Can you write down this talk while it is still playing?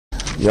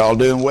Y'all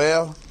doing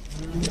well?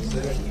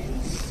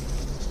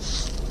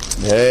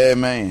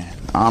 Amen.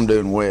 I'm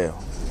doing well.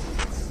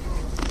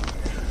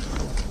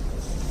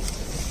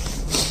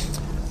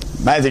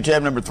 Matthew chapter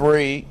number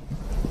 3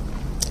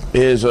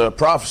 is a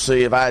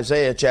prophecy of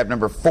Isaiah chapter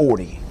number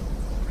 40.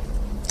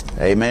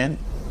 Amen.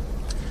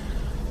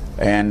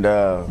 And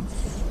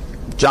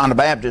John the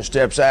Baptist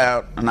steps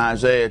out in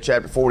Isaiah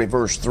chapter 40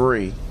 verse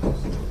 3,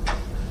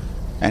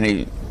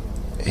 and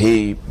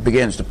he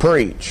begins to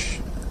preach.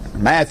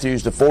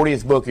 Matthew's the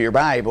 40th book of your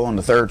Bible in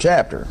the 3rd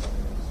chapter.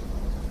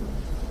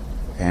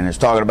 And it's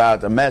talking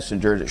about the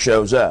messenger that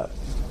shows up.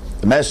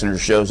 The messenger that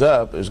shows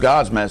up is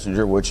God's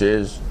messenger, which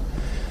is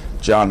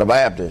John the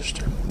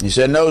Baptist. He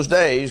said, in those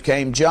days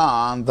came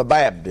John the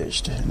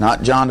Baptist.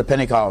 Not John the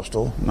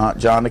Pentecostal, not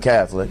John the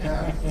Catholic.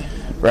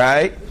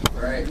 Right?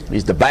 Right.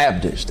 He's the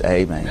Baptist.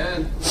 Amen.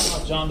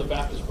 Not John the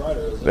Baptist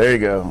writer, is it? There you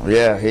go.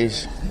 Yeah,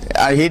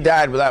 he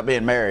died without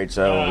being married,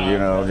 so, you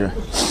know.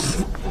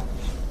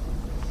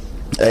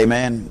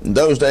 Amen. In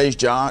those days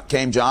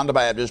came John the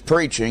Baptist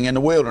preaching in the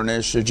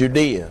wilderness of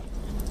Judea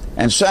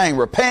and saying,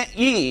 repent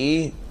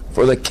ye,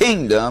 for the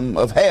kingdom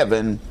of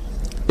heaven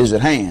is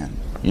at hand.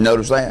 You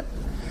notice that?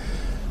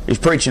 He's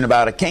preaching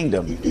about a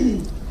kingdom,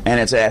 and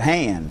it's at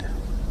hand.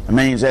 It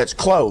means that's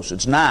close,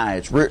 it's nigh,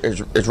 it's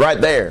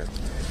right there.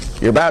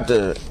 You're about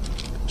to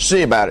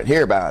see about it,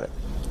 hear about it.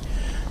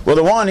 Well,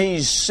 the one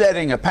he's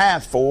setting a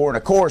path for and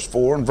a course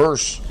for in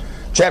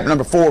chapter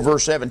number 4,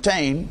 verse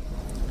 17,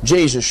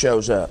 Jesus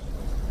shows up.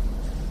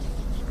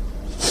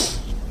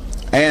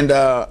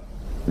 And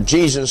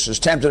Jesus is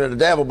tempted of the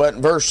devil, but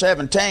in verse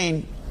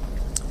 17,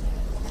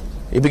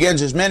 he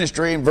begins his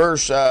ministry in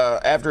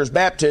after his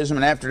baptism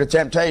and after the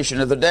temptation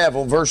of the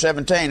devil, verse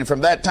 17. And from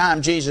that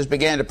time Jesus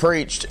began to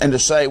preach and to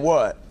say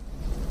what?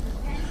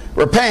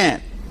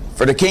 Repent,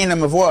 for the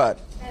kingdom of what?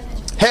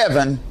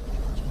 Heaven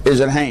is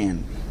at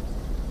hand.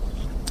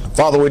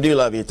 Father, we do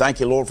love you.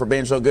 Thank you, Lord, for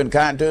being so good and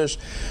kind to us.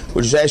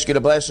 We just ask you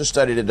to bless the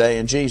study today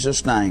in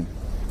Jesus' name.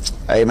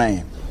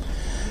 Amen.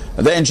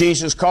 And then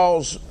Jesus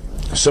calls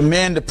some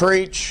men to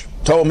preach,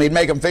 told them he'd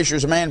make them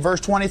fishers of men. Verse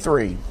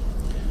 23.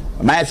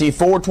 Matthew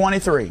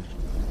 4:23.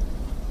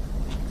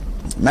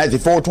 Matthew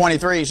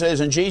 4:23 says,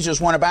 and Jesus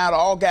went about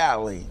all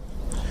Galilee,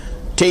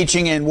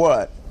 teaching in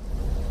what?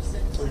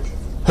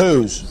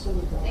 Whose?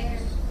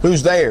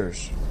 Who's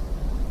theirs?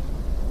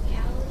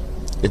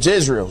 It's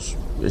Israel's.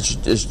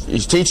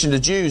 He's teaching the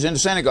Jews in the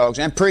synagogues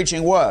and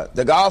preaching what?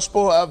 The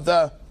gospel of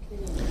the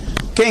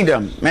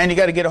kingdom. Man, you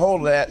got to get a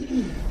hold of that.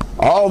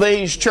 All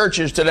these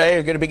churches today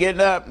are going to be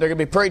getting up. They're going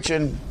to be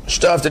preaching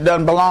stuff that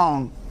doesn't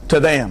belong to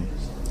them.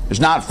 It's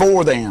not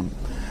for them.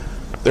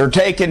 They're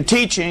taking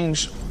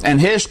teachings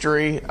and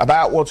history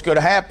about what's going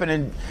to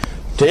happen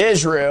to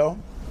Israel,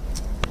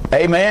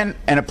 amen,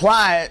 and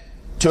apply it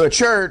to a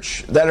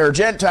church that are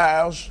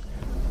Gentiles,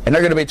 and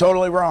they're going to be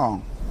totally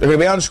wrong. They're going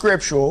to be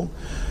unscriptural,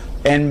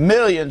 and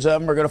millions of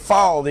them are going to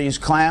follow these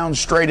clowns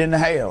straight into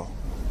hell.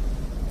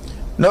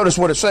 Notice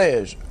what it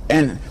says.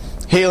 And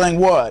healing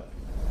what?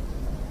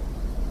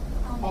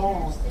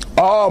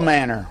 All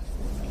manner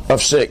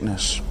of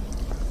sickness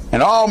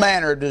and all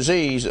manner of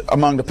disease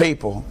among the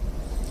people.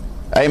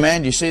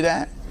 Amen. Do you see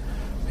that?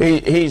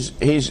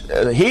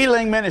 The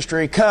healing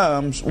ministry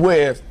comes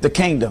with the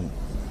kingdom.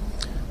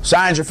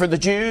 Signs are for the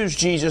Jews.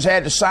 Jesus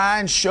had the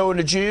signs showing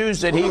the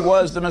Jews that he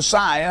was the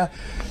Messiah,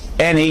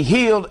 and he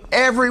healed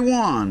every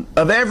one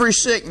of every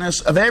sickness,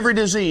 of every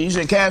disease,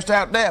 and cast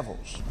out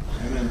devils.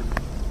 Amen.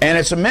 And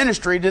it's a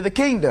ministry to the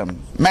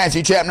kingdom.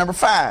 Matthew chapter number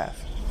 5.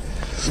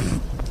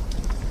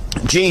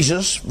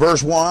 Jesus,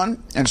 verse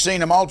 1, and seeing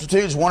the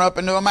multitudes, went up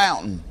into a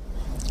mountain.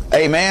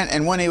 Amen.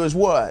 And when he was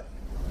what?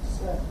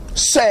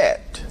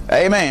 Set.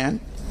 Amen.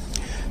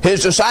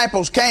 His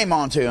disciples came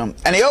unto him,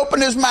 and he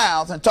opened his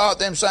mouth and taught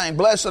them, saying,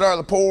 blessed are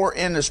the poor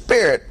in the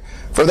spirit,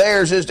 for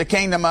theirs is the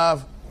kingdom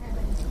of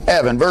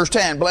heaven. Verse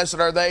 10, blessed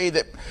are they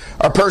that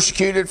are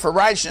persecuted for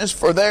righteousness,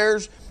 for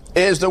theirs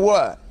is the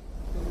what?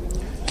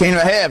 Kingdom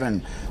of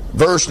heaven.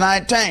 Verse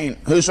 19,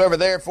 whosoever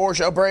therefore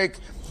shall break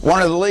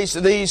one of the least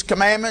of these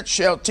commandments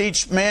shall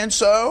teach men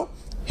so,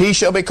 he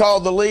shall be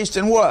called the least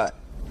in what?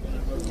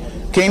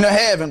 Kingdom of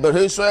heaven. But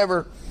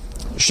whosoever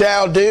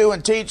shall do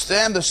and teach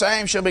them, the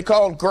same shall be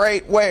called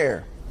great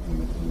where?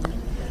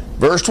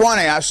 Verse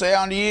 20, I say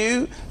unto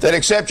you that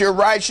except your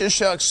righteousness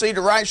shall exceed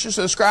the righteousness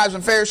of the scribes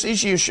and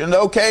Pharisees, you shall in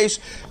no case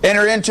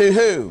enter into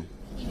who?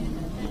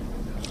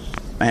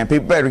 Man,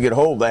 people better get a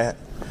hold of that.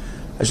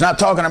 It's not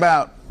talking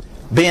about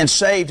being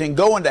saved and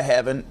going to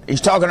heaven. He's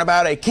talking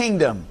about a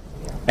kingdom.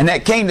 And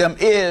that kingdom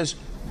is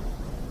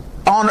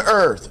on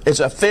earth. It's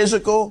a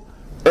physical,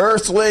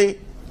 earthly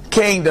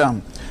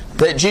kingdom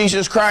that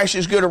Jesus Christ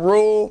is going to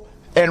rule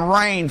and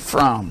reign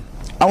from.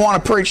 I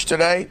want to preach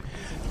today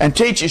and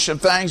teach you some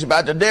things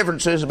about the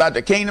differences about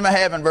the kingdom of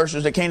heaven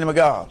versus the kingdom of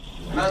God.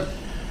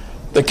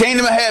 The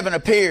kingdom of heaven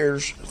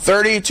appears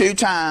 32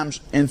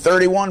 times in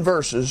 31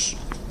 verses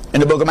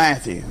in the book of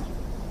Matthew.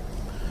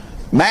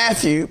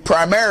 Matthew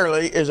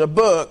primarily is a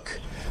book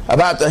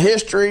about the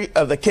history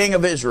of the King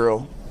of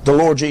Israel, the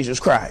Lord Jesus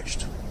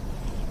Christ.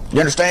 You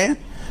understand?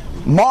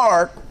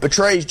 Mark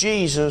portrays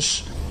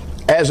Jesus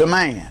as a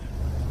man.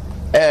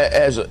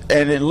 And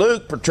then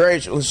Luke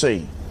portrays, let's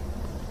see.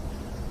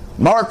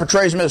 Mark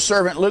portrays him as a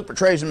servant, Luke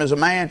portrays him as a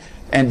man,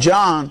 and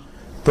John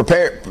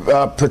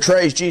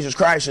portrays Jesus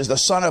Christ as the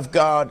Son of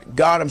God,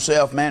 God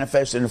Himself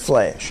manifested in the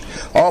flesh.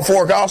 All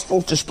four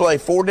Gospels display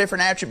four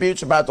different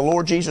attributes about the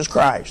Lord Jesus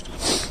Christ.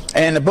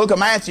 And the book of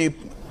Matthew,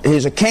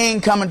 He's a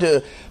king coming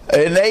to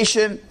a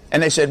nation,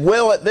 and they said,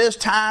 will at this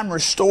time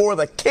restore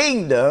the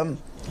kingdom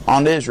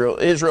on Israel.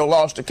 Israel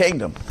lost the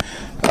kingdom.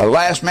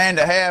 Last man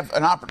to have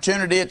an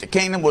opportunity at the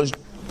kingdom was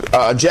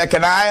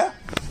Jeconiah,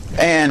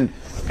 and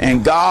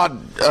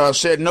God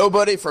said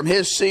nobody from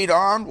his seed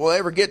on will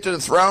ever get to the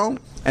throne,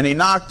 and He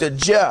knocked the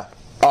J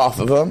off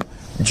of him,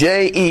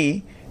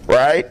 J-E,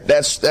 right?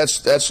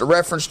 That's a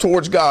reference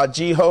towards God,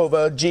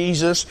 Jehovah,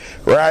 Jesus,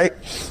 right?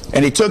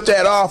 And He took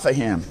that off of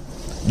him.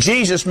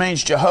 Jesus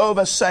means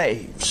Jehovah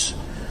saves,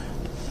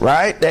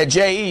 right? That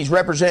J-E is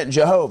representing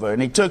Jehovah, and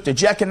He took the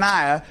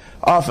Jeconiah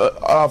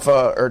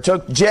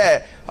took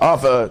Je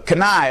off of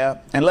Coniah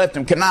and left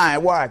him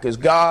Coniah. Why? Because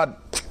God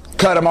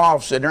cut him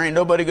off, said there ain't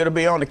nobody going to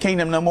be on the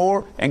kingdom no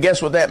more. And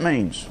guess what that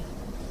means?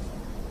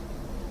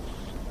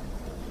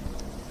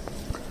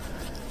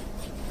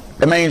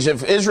 It means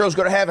if Israel's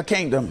going to have a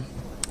kingdom,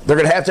 they're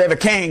going to have a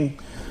king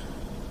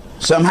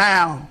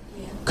somehow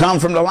come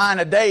from the line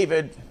of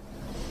David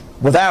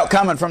without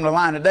coming from the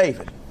line of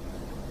David.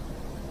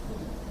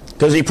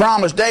 Because He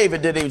promised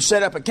David that He would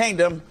set up a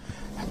kingdom.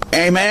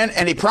 Amen.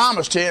 And He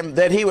promised him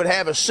that he would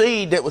have a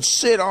seed that would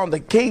sit on the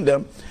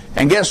kingdom.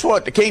 And guess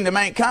what? The kingdom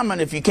ain't coming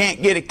if you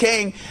can't get a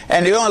king.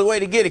 And the only way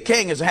to get a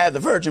king is to have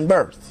the virgin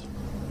birth.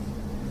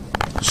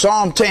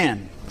 Psalm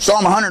 110.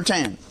 Psalm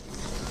 110.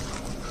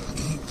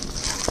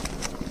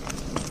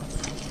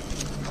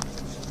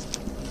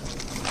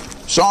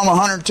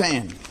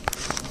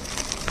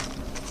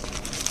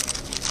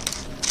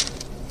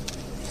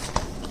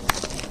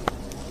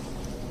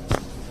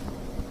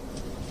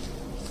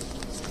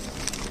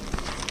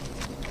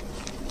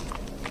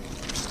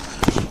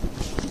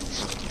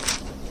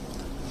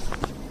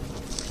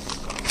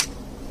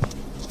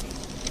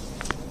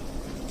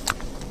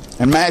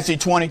 And Matthew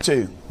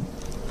 22.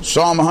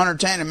 Psalm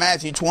 110 and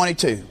Matthew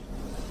 22.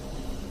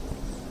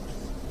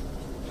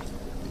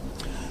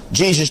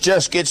 Jesus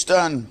just gets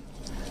done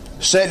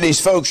setting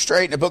these folks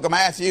straight in the book of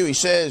Matthew. He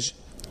says,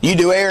 you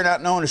do err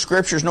not knowing the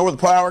Scriptures nor the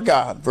power of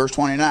God. Verse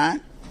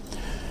 29.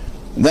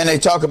 Then they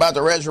talk about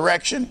the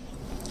resurrection.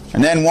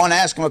 And then one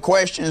asks him a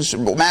question.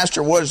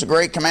 Master, what is the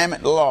great commandment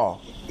in the law?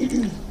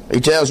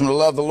 He tells him to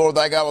love the Lord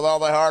thy God with all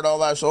thy heart, all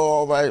thy soul,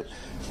 all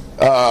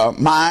thy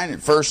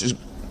mind.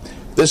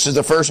 This is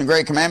the first and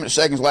great commandment. The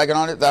second is like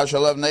on it. Thou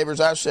shalt love neighbors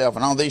thyself.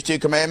 And on these two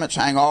commandments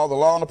hang all the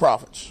law and the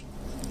prophets.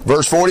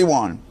 Verse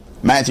 41.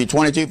 Matthew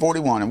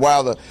 22:41. And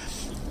while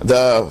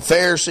the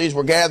Pharisees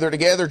were gathered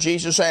together,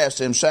 Jesus asked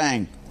them,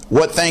 saying,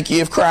 what think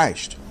ye of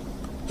Christ?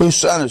 Whose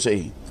son is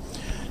He?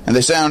 And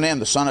they said unto Him,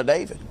 the son of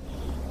David.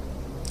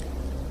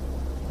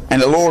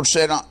 And the Lord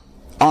said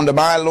unto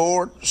my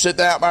Lord, sit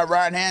thou at my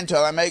right hand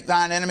till I make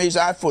thine enemies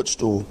thy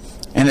footstool.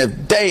 And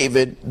if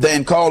David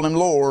then called Him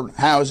Lord,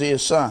 how is He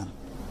His son?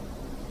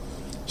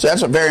 So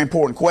that's a very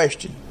important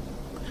question.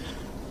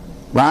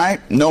 Right?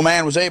 No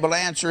man was able to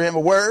answer Him a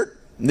word.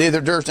 Neither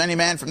durst any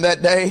man from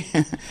that day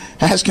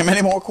ask Him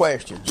any more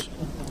questions.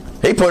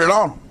 He put it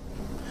on them.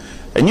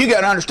 And you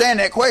got to understand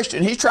that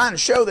question. He's trying to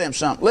show them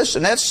something.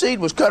 Listen, that seed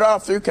was cut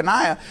off through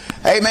Coniah.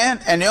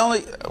 Amen. And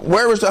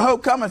where was the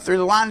hope coming? Through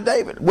the line of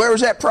David. Where was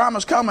that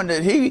promise coming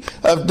that he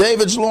of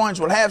David's loins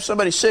would have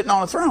somebody sitting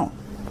on a throne?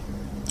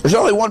 There's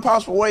only one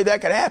possible way that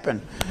could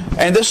happen.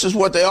 And this is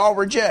what they all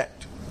reject.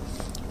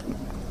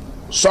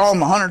 Psalm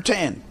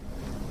 110.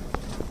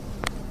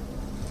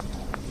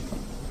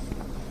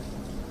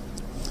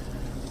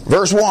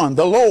 Verse 1.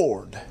 The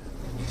Lord.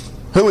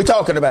 Who are we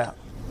talking about?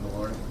 The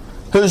Lord.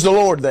 Who's the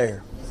Lord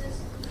there?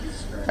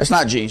 That's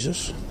not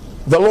Jesus.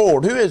 The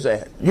Lord. Who is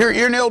that? You're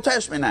in the Old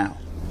Testament now.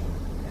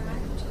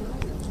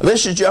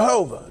 This is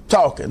Jehovah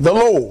talking. The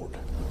Lord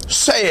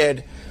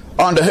said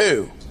unto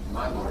who?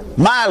 My Lord.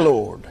 My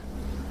Lord.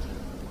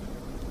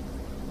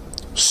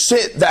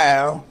 Sit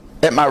thou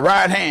at my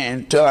right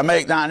hand till I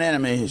make thine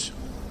enemies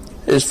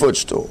His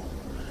footstool.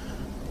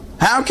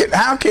 How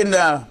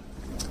can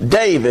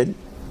David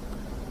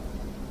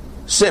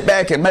sit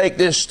back and make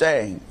this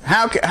stand?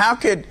 How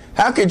could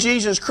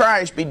Jesus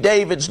Christ be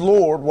David's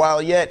Lord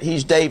while yet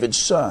He's David's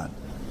son?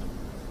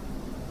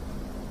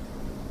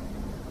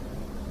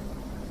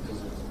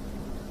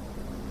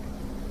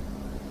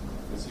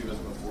 Because He was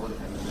before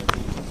Him, and then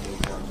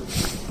He came down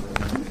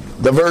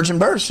to the The virgin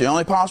birth. The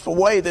only possible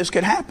way this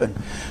could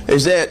happen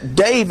is that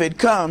David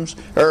comes,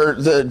 or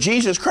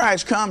Jesus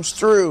Christ comes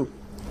through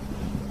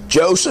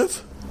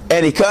Joseph,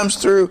 and He comes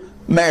through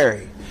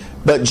Mary.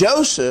 But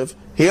Joseph,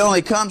 He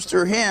only comes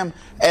through him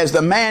as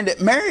the man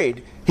that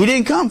married. He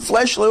didn't come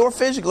fleshly or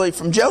physically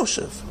from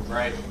Joseph.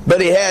 Right.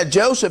 But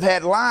Joseph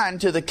had line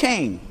to the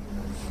king.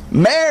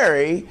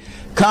 Mary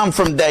come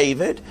from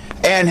David,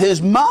 And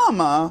his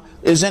mama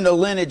is in the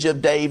lineage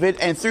of David.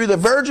 And through the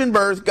virgin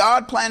birth,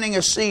 God planting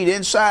a seed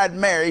inside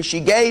Mary, she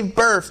gave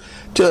birth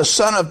to a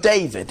son of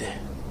David,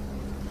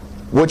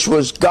 which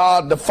was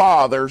God the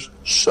Father's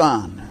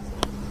son.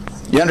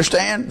 You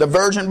understand? The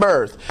virgin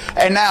birth.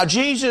 And now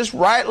Jesus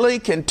rightly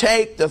can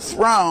take the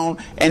throne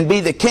and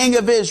be the king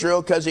of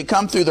Israel because he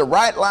come through the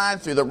right line,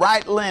 through the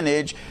right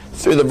lineage,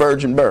 through the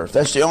virgin birth.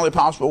 That's the only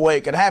possible way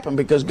it could happen,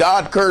 because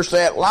God cursed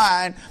that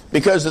line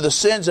because of the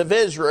sins of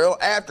Israel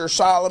after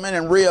Solomon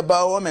and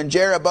Rehoboam and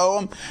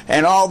Jeroboam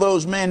and all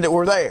those men that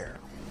were there.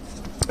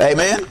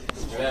 Amen?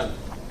 Amen.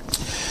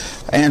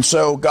 And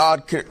so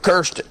God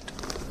cursed it.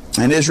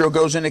 And Israel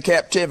goes into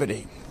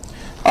captivity.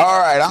 All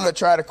right, I'm going to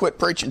try to quit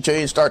preaching to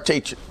you and start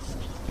teaching.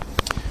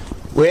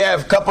 We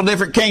have a couple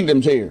different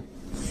kingdoms here.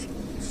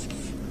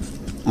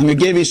 I'm going to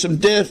give you some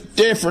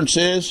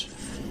differences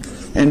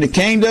in the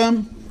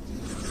kingdom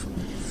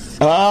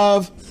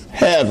of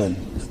heaven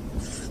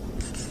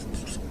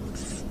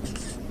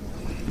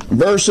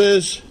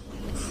versus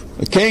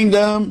the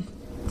kingdom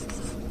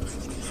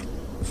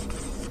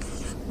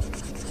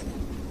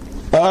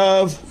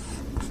of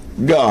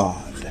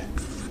God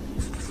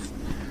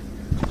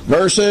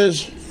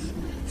versus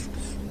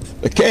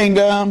the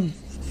kingdom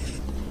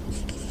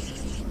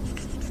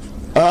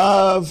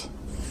of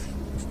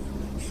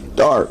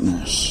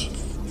darkness.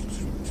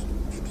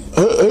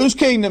 Whose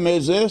kingdom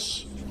is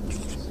this?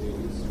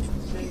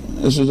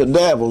 This is the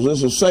devil's.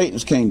 This is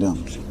Satan's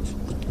kingdom.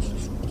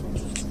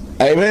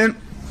 Amen.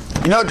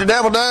 You know what the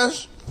devil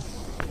does?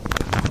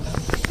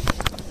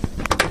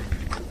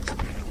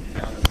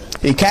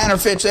 He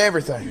counterfeits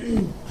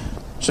everything.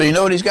 So you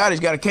know what he's got?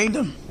 He's got a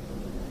kingdom.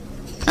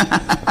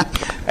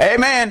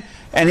 Amen.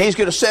 And he's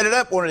going to set it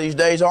up one of these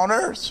days on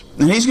earth.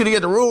 And he's going to get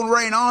the rule and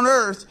reign on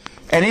earth.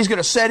 And he's going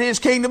to set his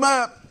kingdom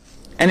up.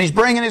 And he's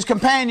bringing his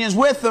companions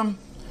with him.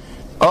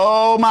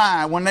 Oh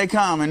my, when they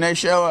come and they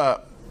show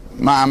up.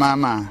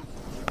 My.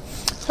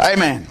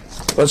 Amen.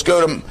 Let's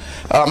go to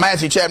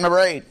Matthew chapter number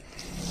 8.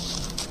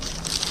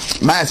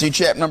 Matthew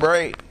chapter number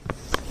 8.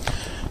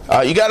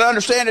 You got to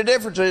understand the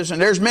differences.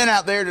 And there's men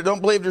out there that don't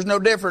believe there's no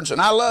difference.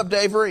 And I love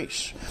Dave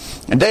Reese.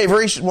 And Dave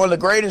Reese is one of the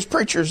greatest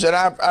preachers that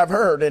I've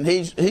heard. And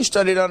he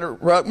studied under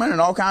Ruckman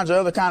and all kinds of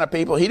other kind of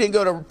people. He didn't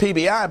go to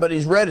PBI, but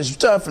he's read his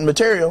stuff and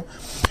material.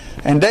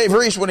 And Dave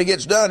Reese, when he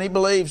gets done, he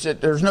believes that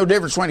there's no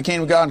difference between the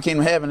kingdom of God and the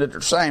kingdom of heaven, that they're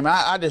the same.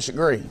 I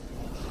disagree.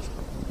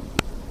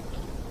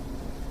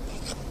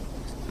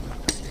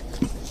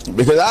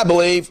 Because I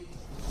believe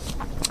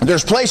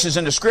there's places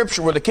in the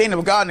Scripture where the kingdom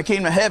of God and the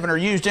kingdom of heaven are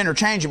used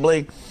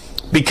interchangeably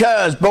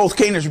because both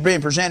kingdoms are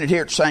being presented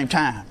here at the same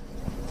time.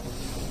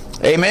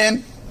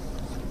 Amen?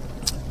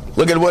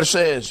 Look at what it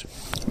says.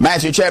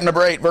 Matthew chapter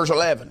number 8, verse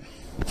 11.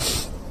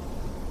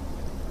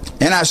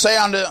 And I say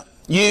unto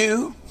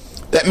you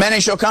that many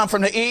shall come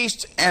from the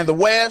east and the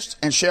west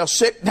and shall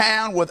sit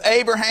down with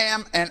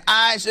Abraham and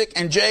Isaac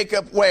and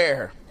Jacob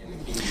where?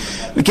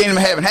 The kingdom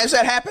of heaven. Has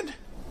that happened?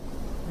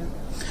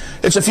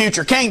 It's a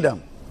future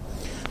kingdom.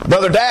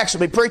 Brother Dax will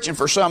be preaching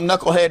for some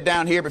knucklehead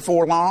down here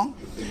before long,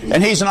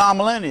 and he's an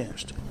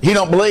amillennialist. He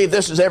don't believe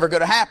this is ever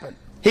going to happen.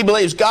 He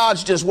believes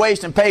God's just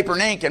wasting paper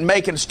and ink and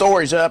making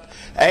stories up,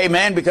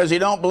 amen, because he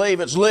don't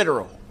believe it's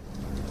literal.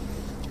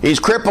 He's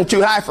crippled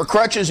too high for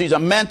crutches. He's a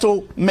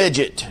mental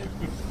midget.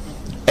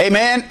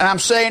 Amen? And I'm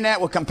saying that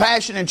with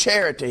compassion and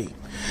charity,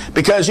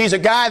 because he's a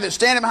guy that's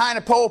standing behind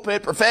a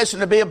pulpit professing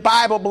to be a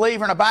Bible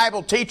believer and a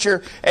Bible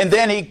teacher, and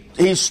then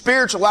he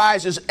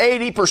spiritualizes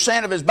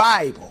 80% of his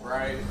Bible.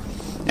 Right.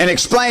 And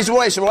explains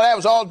away. He said, well, that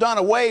was all done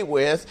away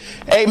with.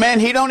 Amen.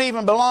 He don't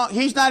even belong.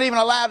 He's not even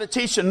allowed to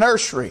teach a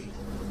nursery,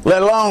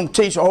 let alone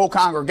teach a whole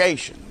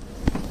congregation.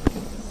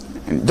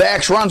 And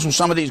Dax runs with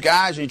some of these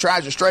guys and he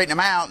tries to straighten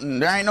them out,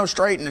 and there ain't no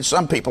straightening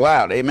some people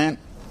out. Amen.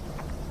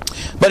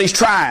 But he's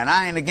trying.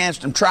 I ain't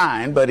against him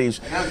trying, but he's,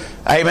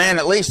 amen,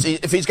 at least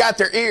if he's got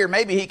their ear,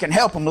 maybe he can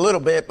help them a little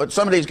bit. But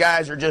some of these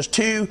guys are just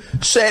too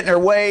set in their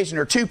ways, and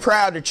they're too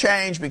proud to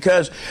change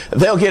because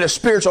they'll get a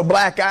spiritual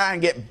black eye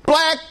and get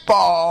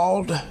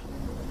blackballed.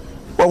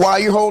 Well, while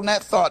you're holding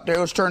that thought there,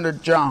 let's turn to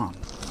John.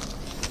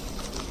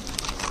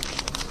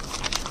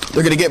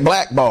 They're going to get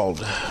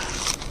blackballed.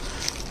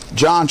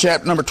 John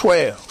chapter number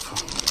 12.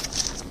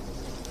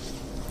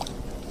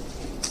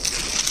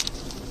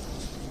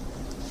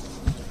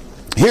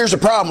 Here's the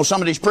problem with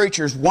some of these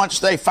preachers once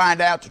they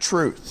find out the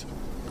truth.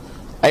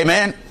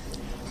 Amen?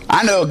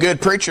 I know a good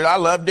preacher that I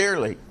love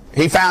dearly.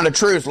 He found the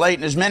truth late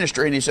in his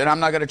ministry and he said, I'm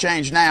not going to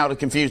change now to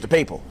confuse the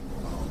people.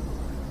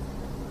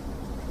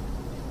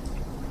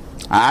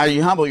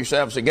 You humble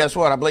yourself and say, guess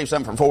what? I believed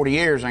something for 40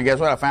 years and guess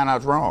what? I found out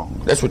it's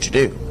wrong. That's what you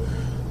do.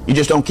 You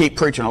just don't keep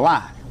preaching a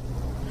lie.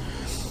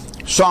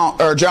 John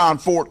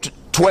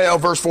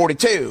 12 verse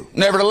 42.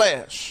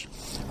 Nevertheless,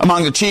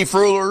 among the chief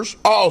rulers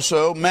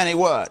also many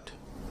what?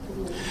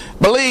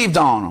 Believed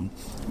on them.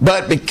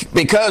 But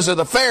because of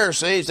the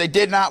Pharisees, they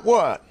did not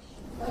what?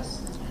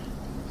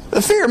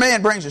 The fear of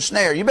man brings a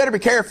snare. You better be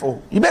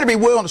careful. You better be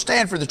willing to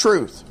stand for the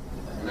truth.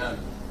 Amen.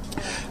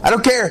 I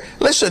don't care.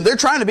 Listen, they're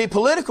trying to be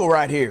political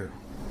right here.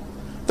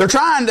 They're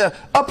trying to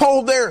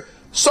uphold their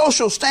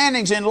social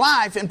standings in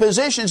life and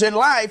positions in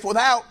life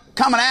without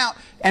coming out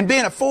and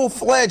being a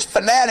full-fledged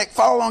fanatic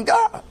following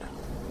God.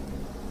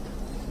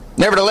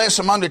 Nevertheless,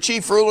 among the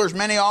chief rulers,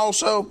 many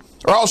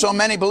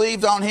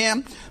believed on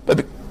him,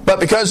 but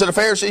because of the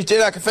Pharisees did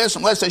not confess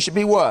him, lest they should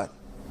be what?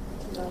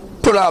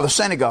 Put out of the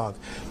synagogue.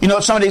 You know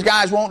what some of these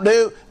guys won't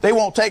do? They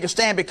won't take a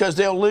stand because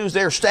they'll lose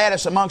their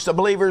status amongst the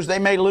believers. They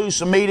may lose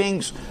some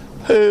meetings.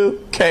 Who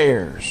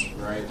cares?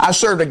 Right. I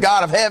serve the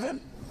God of heaven.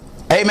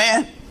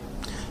 Amen.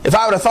 If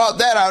I would have thought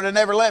that, I would have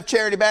never left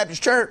Charity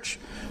Baptist Church.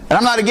 And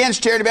I'm not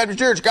against Charity Baptist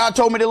Church. God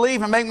told me to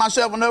leave and make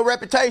myself a no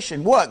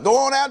reputation. What? Go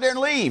on out there and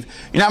leave.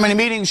 You know how many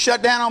meetings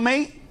shut down on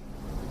me?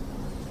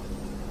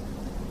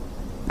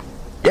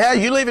 Yeah,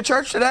 you leave a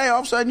church today, all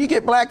of a sudden you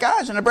get black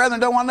eyes and the brethren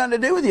don't want nothing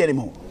to do with you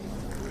anymore.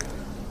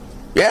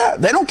 Yeah,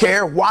 they don't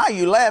care why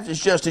you left. It's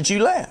just that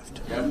you left.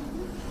 Yep.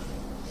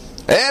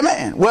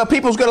 Amen. Well,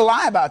 people's going to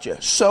lie about you.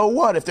 So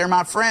what? If they're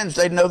my friends,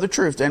 they'd know the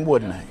truth then,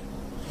 wouldn't they?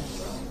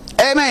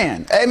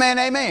 Amen. Amen.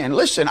 Amen.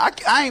 Listen,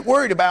 I ain't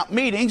worried about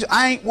meetings.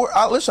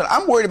 Listen,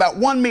 I'm worried about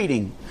one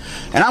meeting.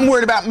 And I'm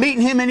worried about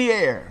meeting him in the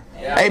air.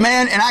 Yeah.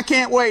 Amen. And I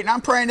can't wait. And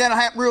I'm praying that'll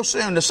happen real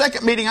soon. The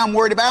second meeting I'm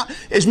worried about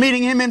is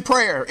meeting him in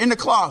prayer, in the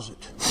closet.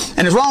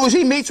 And as long as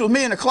he meets with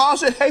me in the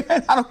closet,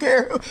 amen, I don't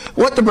care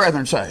what the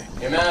brethren say.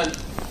 Amen.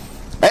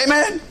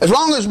 Amen. As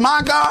long as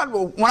my God,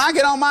 when I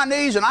get on my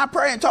knees and I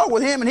pray and talk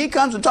with him and he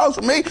comes and talks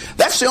with me,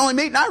 that's the only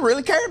meeting I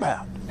really care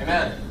about.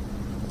 Amen.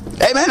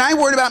 Amen. I ain't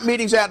worried about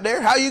meetings out there.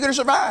 How are you going to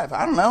survive?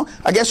 I don't know.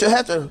 I guess you'll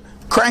have to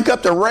crank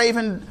up the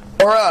Raven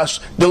or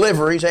Us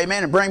deliveries,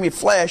 amen, and bring me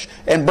flesh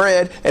and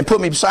bread and put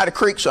me beside a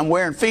creek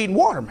somewhere and feed and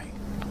water me.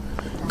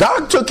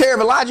 God took care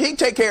of Elijah. He can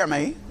take care of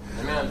me.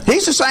 Amen.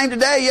 He's the same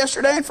today,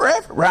 yesterday, and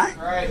forever, right?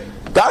 Right.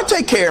 God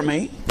take care of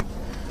me.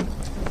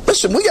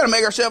 Listen, we got to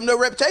make ourselves no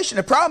reputation.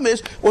 The problem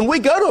is, when we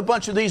go to a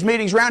bunch of these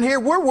meetings around here,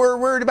 we're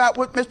worried about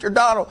what Mr.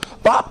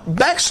 Bob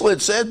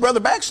Backslid says, Brother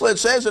Backslid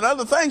says, and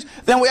other things,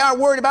 than we are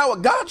worried about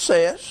what God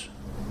says.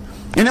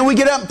 And then we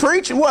get up and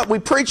preach, and what? We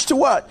preach to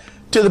what?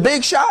 To the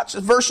big shots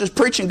versus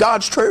preaching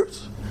God's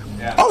truth.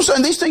 Yeah. All of a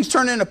sudden, these things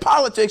turn into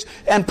politics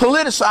and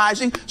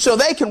politicizing so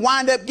they can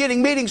wind up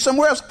getting meetings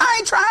somewhere else. I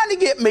ain't trying to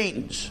get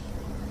meetings.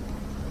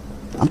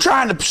 I'm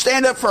trying to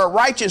stand up for a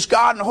righteous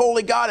God and a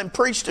holy God and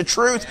preach the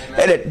truth.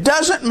 Amen. And it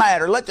doesn't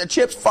matter. Let the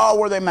chips fall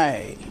where they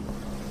may.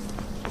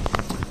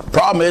 The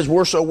problem is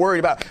we're so worried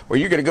about, well,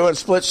 you're going to go and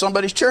split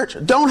somebody's church.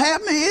 Don't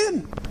have me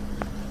in.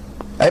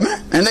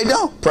 Amen. And they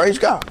don't. Praise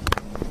God.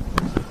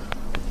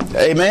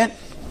 Amen.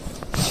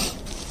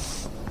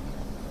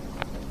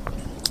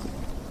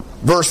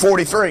 Verse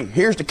 43.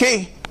 Here's the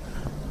key.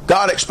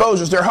 God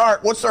exposes their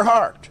heart. What's their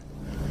heart?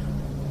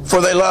 For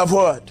they love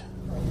what?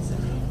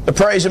 The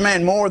praise of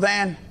men more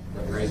than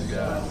the praise of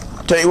God.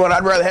 I'll tell you what,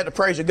 I'd rather have the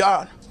praise of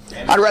God.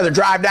 Amen. I'd rather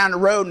drive down the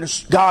road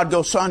and God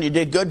go, son, you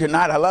did good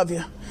tonight. I love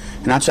you.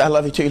 And I'd say, I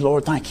love you too,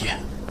 Lord. Thank you.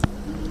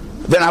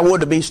 Than I would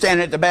to be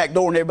standing at the back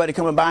door and everybody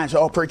coming by and say,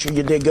 oh, preacher,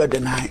 you did good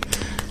tonight.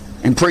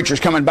 And preachers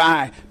coming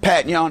by,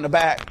 patting you on the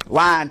back,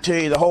 lying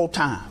to you the whole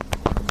time.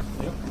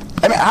 Yep.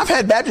 I mean, I've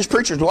had Baptist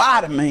preachers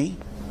lie to me.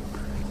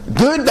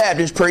 Good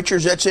Baptist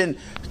preachers that's in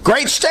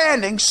great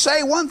standing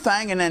say one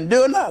thing and then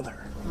do another.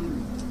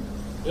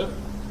 Yep.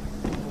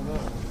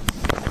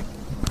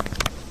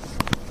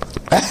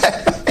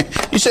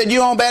 You said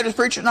you own Baptist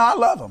preachers? No, I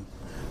love them.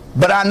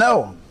 But I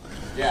know them.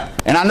 Yeah.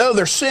 And I know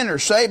they're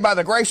sinners saved by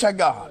the grace of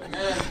God.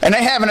 Amen. And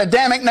they have an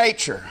Adamic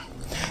nature.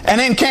 And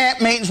in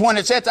camp meetings, when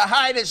it's at the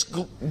height, it's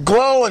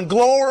glow and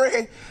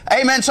glory.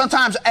 Amen.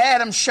 Sometimes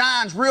Adam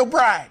shines real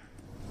bright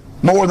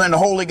more than the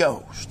Holy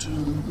Ghost.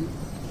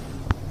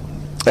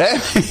 Eh?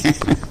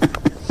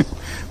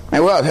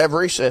 And we'll have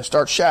recess.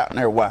 Start shouting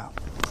there a while.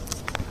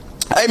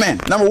 Amen.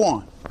 Number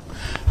one,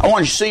 I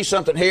want you to see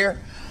something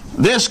here.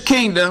 This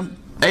kingdom,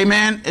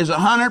 amen, is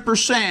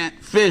 100%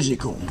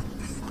 physical.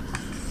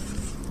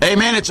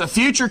 Amen. It's a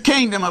future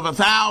kingdom of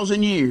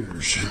 1,000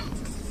 years.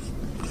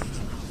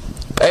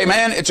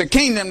 Amen. It's a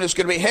kingdom that's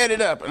going to be headed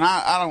up, and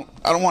I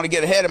don't want to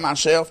get ahead of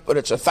myself, but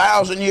it's a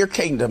 1,000-year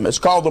kingdom. It's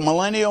called the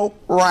millennial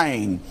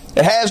reign.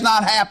 It has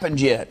not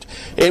happened yet.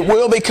 It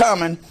will be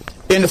coming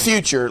in the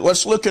future.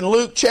 Let's look in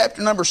Luke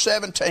chapter number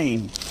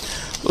 17.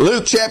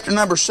 Luke chapter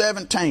number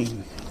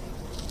 17.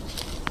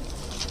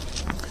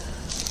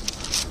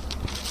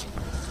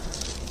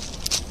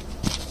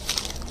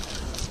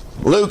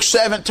 Luke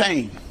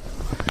 17.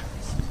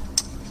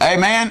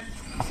 Amen.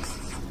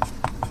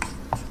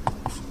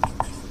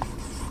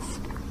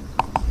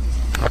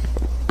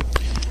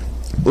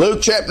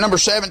 Luke chapter number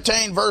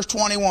 17, verse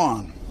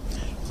 21.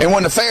 And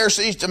when the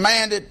Pharisees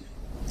demanded,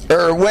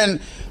 or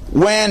when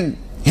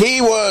he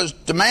was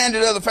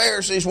demanded of the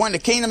Pharisees when the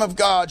kingdom of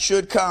God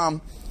should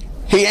come,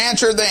 he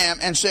answered them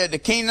and said, the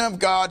kingdom of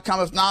God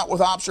cometh not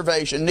with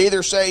observation,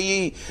 neither say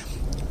ye,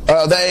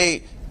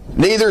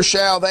 neither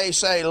shall they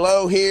say,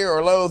 lo here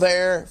or lo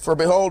there, for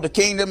behold, the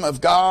kingdom of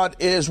God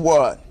is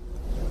what?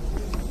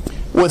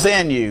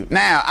 Within you.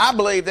 Now, I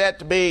believe that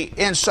to be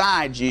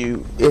inside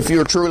you if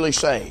you're truly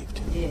saved.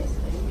 Yes.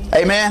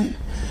 Amen.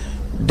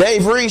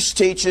 Dave Reese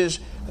teaches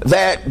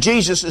that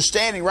Jesus is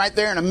standing right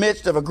there in the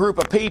midst of a group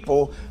of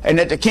people, and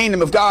that the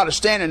kingdom of God is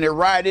standing there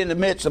right in the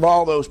midst of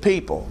all those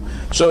people.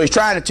 So he's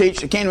trying to teach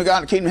the kingdom of God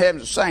and the kingdom of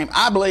heaven is the same.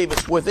 I believe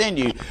it's within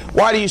you.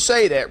 Why do you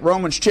say that?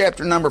 Romans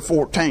chapter number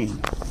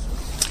 14.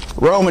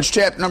 Romans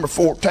chapter number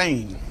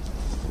 14.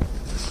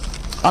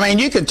 I mean,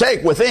 you can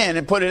take within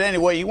and put it any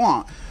way you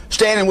want.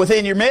 Standing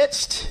within your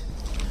midst,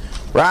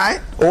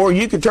 right? Or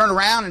you can turn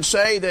around and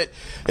say that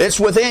it's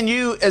within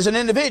you as an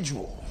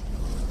individual.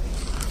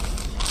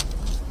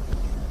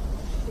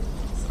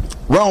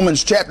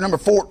 Romans chapter number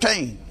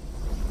 14.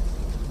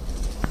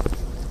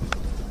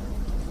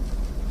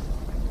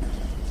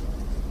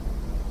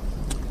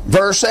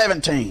 Verse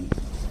 17.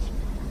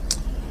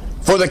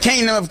 For the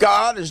kingdom of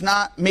God is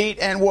not meat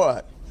and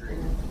what? Drink.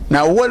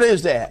 Now what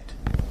is that?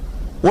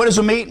 What is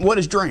a meat and what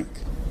is drink?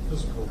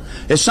 Physical.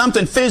 It's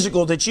something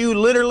physical that you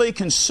literally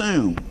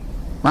consume.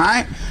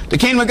 Right? The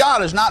kingdom of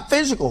God is not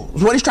physical,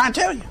 is what he's trying to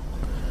tell you.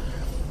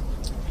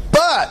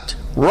 But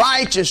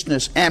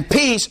righteousness and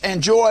peace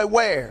and joy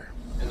where?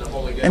 In the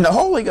Holy Ghost. In the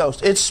Holy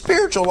Ghost. It's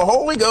spiritual. The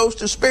Holy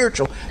Ghost is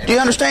spiritual. Do you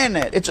understand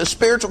that? It's a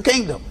spiritual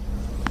kingdom.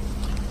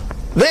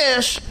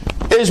 This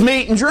is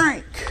meat and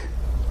drink.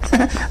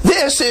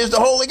 This is the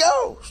Holy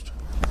Ghost.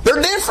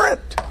 They're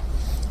different.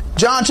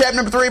 John chapter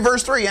number 3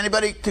 verse 3.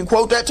 Anybody can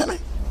quote that to me?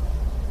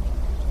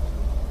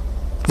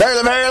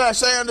 Verily, verily, I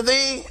say unto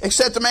thee,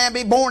 except a man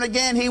be born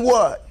again, he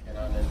what?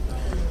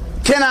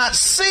 Cannot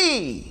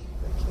see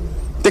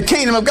the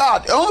kingdom of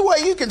God. The only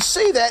way you can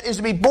see that is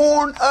to be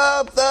born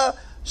of the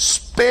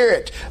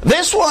Spirit.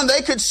 This one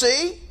they could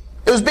see.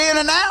 It was being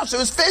announced. It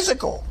was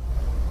physical.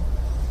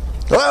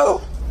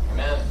 Hello?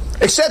 Amen.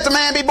 Except a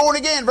man be born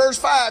again. Verse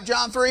 5,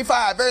 John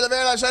 3:5. Verily,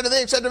 verily, I say unto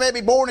thee, except a man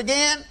be born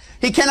again,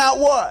 he cannot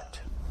what?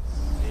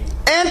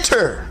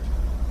 Enter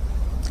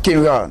the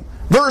kingdom of God.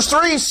 Verse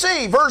 3,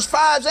 see. Verse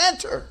 5's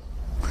enter.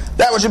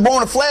 That which is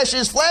born of flesh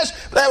is flesh.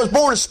 That was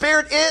born of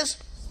spirit is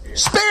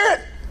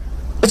spirit.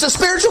 It's a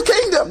spiritual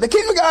kingdom. The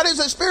kingdom of God is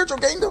a spiritual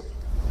kingdom.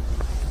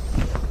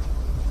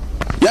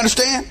 You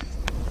understand?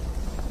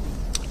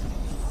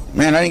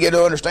 Man, I didn't get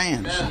to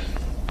understand. Amen.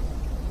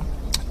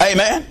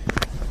 Amen.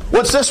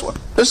 What's this one?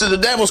 This is the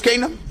devil's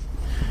kingdom.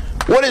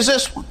 What is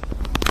this one?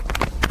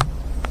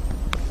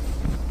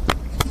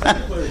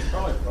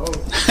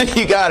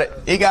 You got it.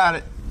 You got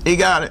it. You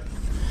got it.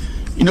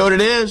 You know what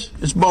it is?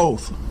 It's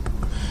both.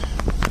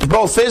 It's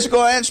both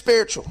physical and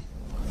spiritual.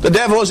 The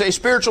devil is a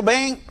spiritual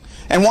being,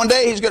 and one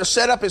day he's going to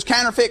set up his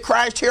counterfeit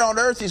Christ here on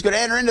earth. He's going to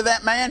enter into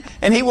that man,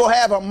 and he will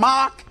have a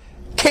mock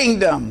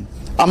kingdom,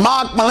 a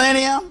mock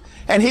millennium,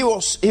 and he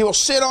will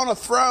sit on a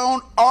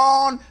throne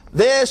on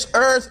this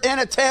earth in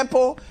a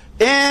temple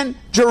in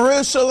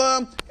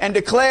Jerusalem and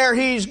declare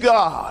he's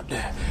God.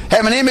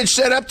 Have an image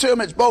set up to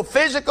him. It's both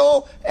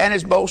physical and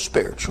it's both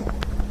spiritual.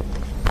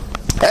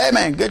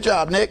 Amen. Good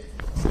job, Nick.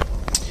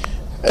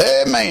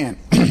 Amen.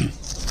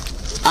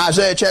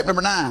 Isaiah chapter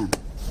number 9.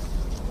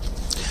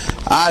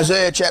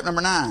 Isaiah chapter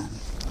number 9.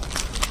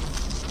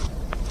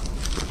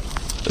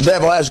 The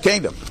devil has a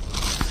kingdom.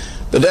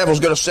 The devil's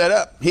going to set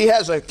up. He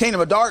has a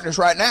kingdom of darkness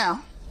right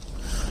now.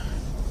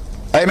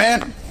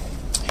 Amen.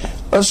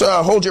 Let's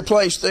hold your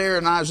place there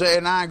in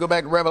Isaiah 9. Go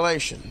back to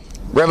Revelation.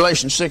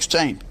 Revelation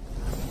 16.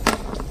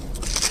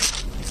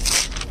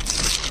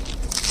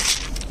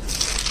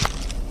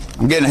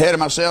 I'm getting ahead of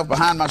myself,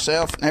 behind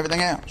myself, and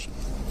everything else.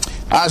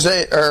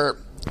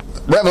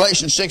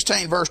 Revelation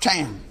 16, verse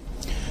 10.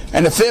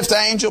 And the fifth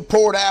angel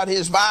poured out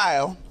his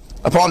vial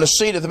upon the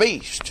seat of the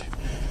beast,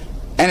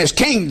 and his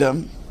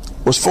kingdom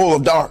was full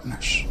of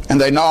darkness, and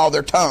they gnawed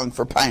their tongue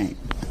for pain.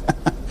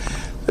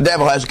 The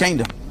devil has a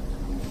kingdom.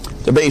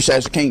 The beast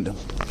has a kingdom.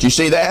 Do you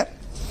see that?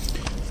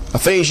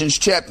 Ephesians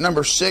chapter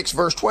number 6,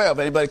 verse 12.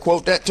 Anybody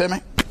quote that to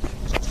me?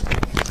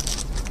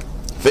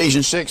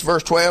 Ephesians 6,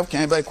 verse 12.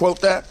 Can anybody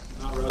quote that?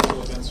 Not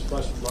wrestle against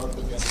flesh and blood,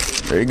 but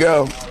against there you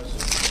go.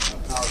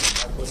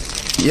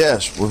 powers.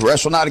 Yes, we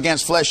wrestle not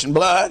against flesh and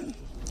blood,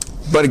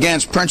 but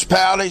against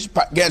principalities,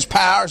 against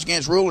powers,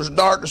 against rulers of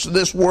darkness of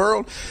this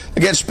world,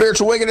 against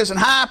spiritual wickedness in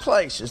high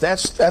places.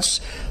 That's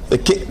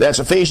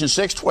Ephesians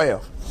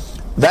 6:12.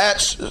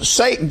 That's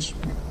Satan's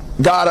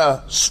got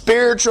a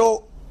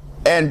spiritual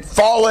and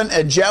fallen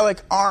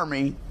angelic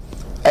army.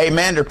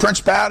 Amen. There's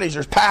principalities,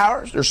 there's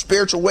powers, there's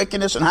spiritual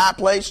wickedness in high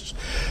places,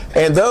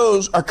 and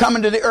those are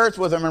coming to the earth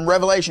with him in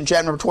Revelation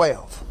chapter number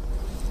 12.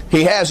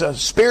 He has a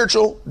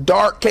spiritual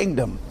dark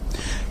kingdom.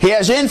 He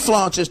has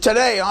influences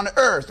today on the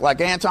earth, like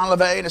Anton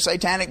LaVey and the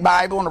Satanic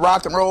Bible and the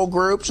rock and roll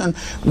groups and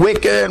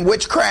Wicca and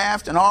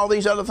witchcraft and all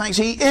these other things.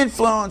 He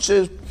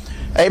influences,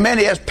 amen,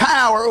 he has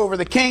power over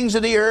the kings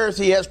of the earth.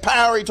 He has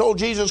power, he told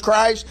Jesus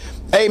Christ,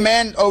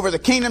 amen, over the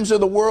kingdoms of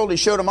the world. He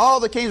showed him all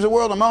the kingdoms of the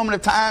world in a moment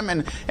of time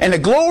and the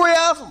glory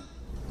of them.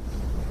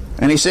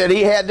 And he said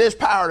he had this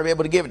power to be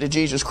able to give it to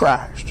Jesus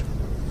Christ.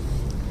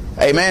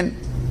 Amen.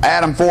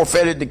 Adam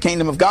forfeited the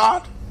kingdom of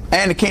God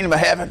and the kingdom of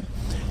heaven.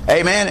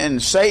 Amen.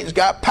 And Satan's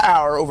got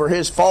power over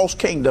his false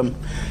kingdom.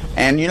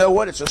 And you know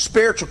what? It's a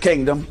spiritual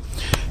kingdom.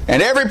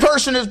 And every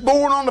person that's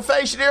born on the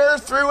face of the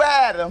earth through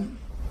Adam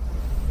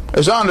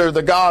is under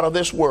the god of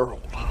this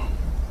world.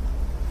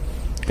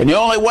 And the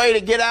only way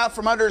to get out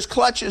from under his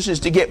clutches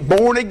is to get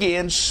born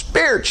again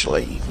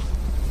spiritually.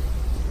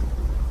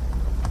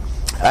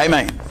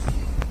 Amen.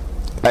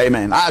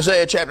 Amen.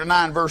 Isaiah chapter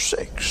 9 verse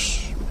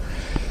 6.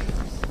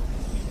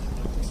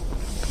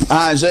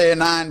 Isaiah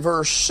 9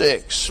 verse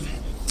 6.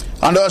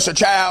 Unto us a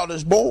child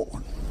is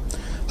born,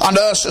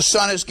 unto us a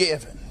son is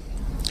given,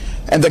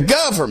 and the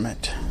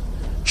government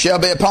shall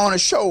be upon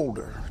his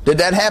shoulder. Did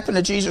that happen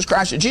to Jesus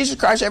Christ? Did Jesus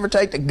Christ ever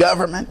take the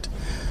government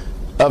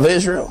of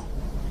Israel?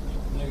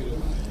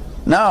 Negative.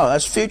 No,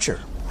 that's future.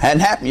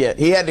 Hadn't happened yet.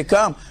 He had to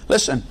come.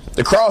 Listen,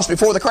 the cross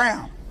before the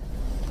crown.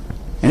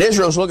 And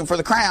Israel's looking for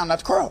the crown, not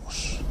the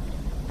cross.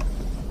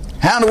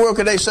 How in the world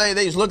could they say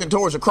they was looking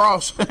towards the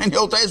cross in the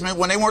Old Testament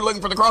when they weren't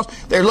looking for the cross?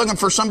 They were looking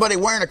for somebody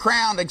wearing a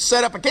crown to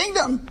set up a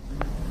kingdom.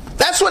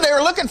 That's what they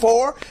were looking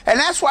for, and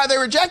that's why they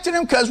rejected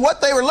him, because what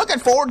they were looking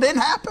for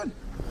didn't happen.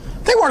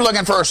 They weren't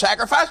looking for a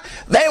sacrifice.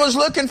 They was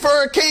looking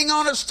for a king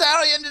on a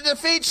stallion to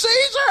defeat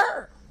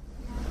Caesar.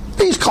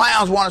 These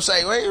clowns want to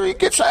say, well, you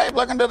get saved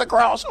looking to the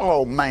cross.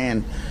 Oh,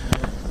 man.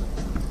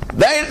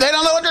 They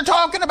don't know what they're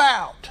talking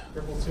about.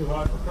 Triple too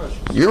high for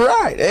precious. You're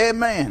right.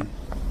 Amen.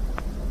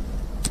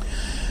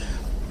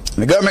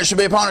 The government should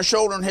be upon his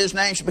shoulder, and his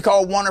name should be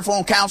called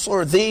Wonderful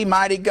Counselor, the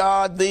Mighty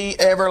God, the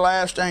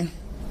Everlasting.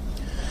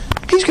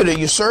 He's going to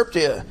usurp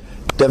the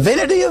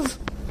divinity of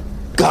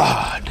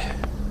God.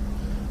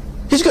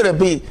 He's going to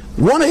be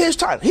one of his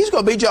titles. He's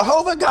going to be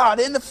Jehovah God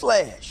in the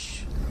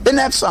flesh. Isn't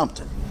that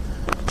something?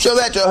 Show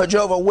that to a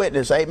Jehovah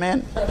Witness.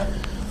 Amen.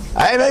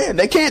 Amen.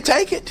 They can't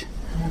take it.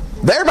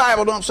 Their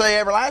Bible don't say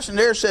everlasting.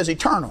 Theirs says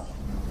eternal.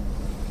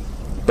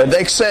 But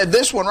they said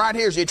this one right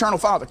here is the eternal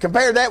Father.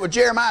 Compare that with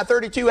Jeremiah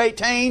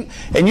 32:18,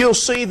 and you'll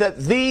see that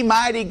the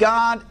mighty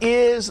God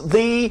is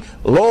the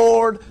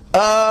Lord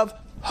of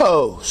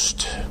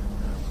hosts.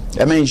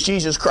 That means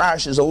Jesus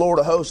Christ is the Lord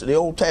of hosts of the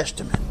Old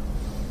Testament.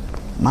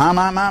 My.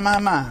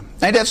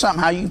 Ain't that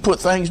something how you can put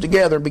things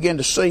together and begin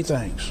to see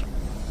things?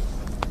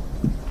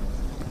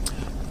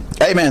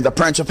 Amen. The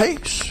Prince of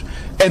Peace.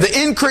 And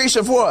the increase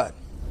of what?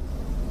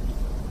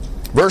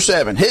 Verse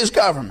 7. His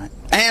government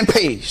and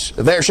peace,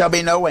 there shall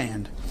be no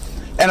end.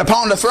 And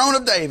upon the throne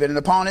of David and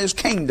upon his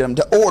kingdom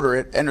to order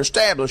it and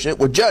establish it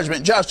with judgment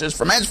and justice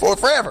from henceforth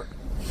forever.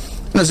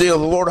 And the zeal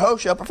of the Lord of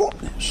hosts shall perform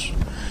this.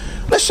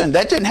 Listen,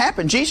 that didn't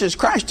happen. Jesus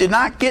Christ did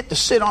not get to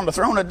sit on the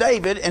throne of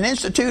David and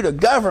institute a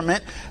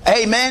government.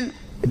 Amen.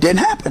 It didn't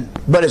happen.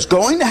 But it's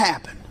going to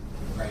happen.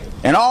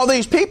 And all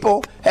these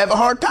people have a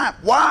hard time.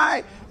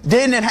 Why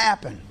didn't it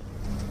happen?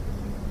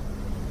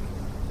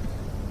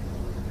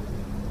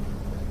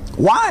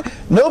 Why?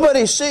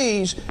 Nobody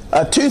sees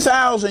a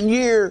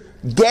 2,000-year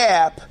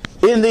gap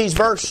in these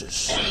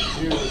verses.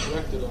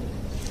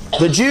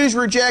 The Jews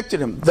rejected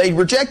him. They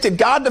rejected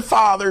God the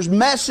Father's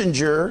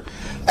messenger,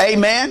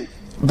 amen,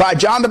 by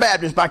John the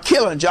Baptist, by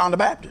killing John the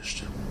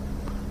Baptist.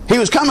 He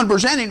was coming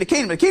presenting the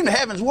kingdom. The kingdom of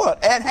heaven is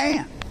what? At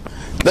hand.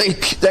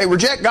 They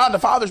reject God the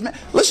Father's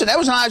messenger. Listen, that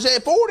was in Isaiah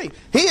 40.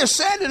 He is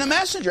sending a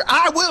messenger.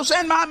 I will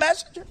send my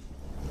messenger.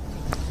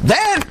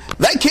 Then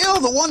they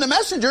killed the one the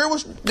messenger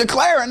was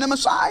declaring the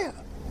Messiah.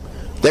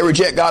 They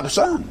reject God the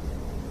Son.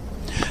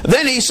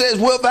 Then he says,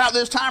 wilt thou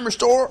this time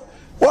restore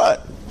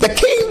what? The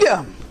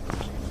kingdom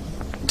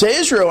to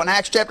Israel in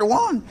Acts chapter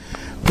 1.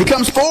 He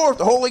comes forth,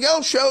 the Holy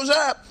Ghost shows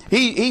up.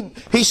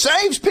 He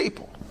saves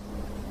people.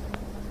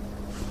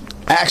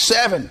 Acts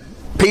 7,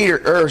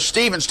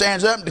 Stephen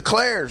stands up and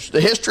declares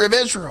the history of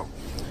Israel.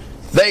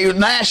 They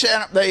gnash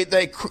at him,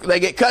 they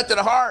get cut to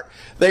the heart,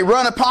 they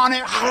run upon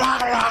him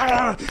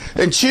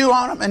and chew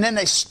on him, and then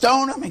they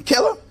stone him and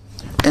kill him,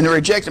 and they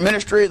reject the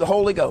ministry of the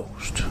Holy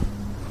Ghost.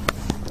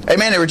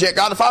 Amen. They reject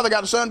God the Father,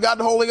 God the Son, God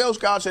the Holy Ghost.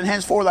 God said,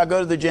 henceforth I go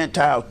to the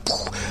Gentiles.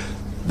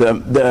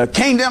 The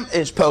kingdom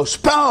is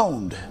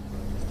postponed.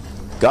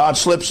 God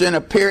slips in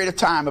a period of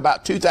time,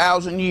 about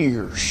 2,000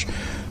 years.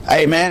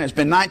 Amen. It's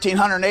been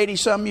 1980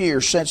 some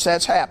years since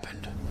that's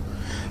happened.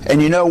 And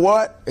you know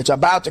what? It's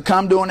about to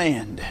come to an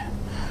end.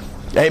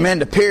 Amen.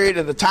 The period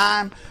of the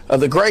time of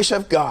the grace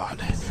of God.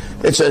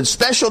 It's a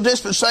special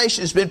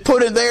dispensation that's been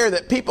put in there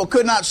that people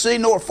could not see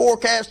nor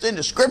forecast in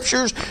the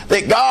Scriptures,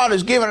 that God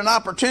has given an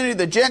opportunity.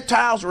 The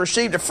Gentiles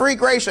received the free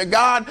grace of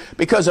God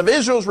because of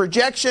Israel's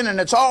rejection, and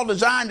it's all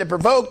designed to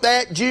provoke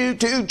that Jew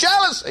to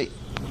jealousy.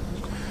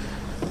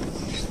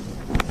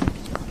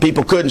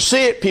 People couldn't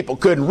see it. People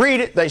couldn't read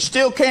it. They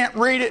still can't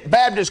read it.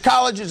 Baptist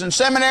colleges and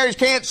seminaries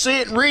can't see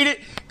it and read it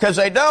because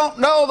they don't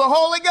know the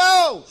Holy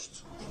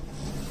Ghost.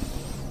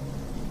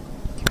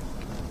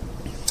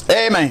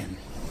 Amen.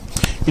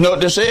 You know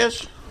what this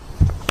is?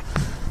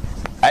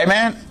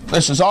 Amen.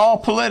 This is all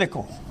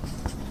political.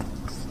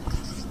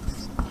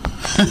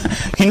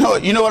 You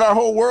know what our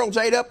whole world's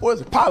ate up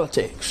with?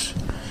 Politics.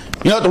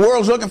 You know what the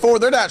world's looking for?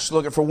 They're not just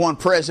looking for one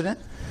president.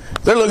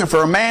 They're looking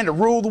for a man to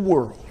rule the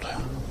world.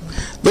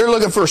 They're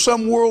looking for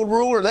some world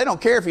ruler. They don't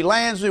care if he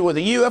lands with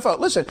a UFO.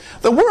 Listen,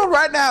 the world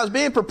right now is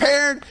being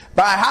prepared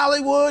by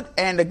Hollywood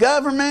and the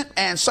government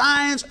and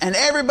science and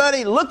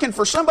everybody looking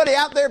for somebody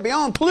out there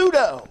beyond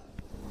Pluto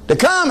to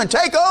come and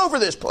take over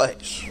this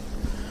place.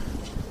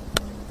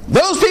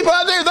 Those people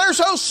out there, they're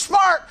so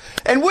smart,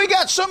 and we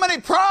got so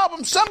many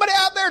problems. Somebody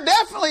out there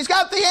definitely's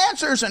got the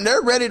answers, and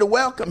they're ready to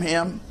welcome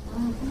him.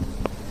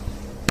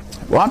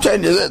 Well, I'm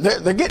telling you,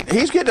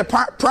 he's getting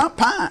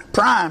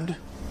primed.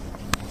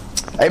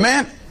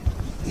 Amen.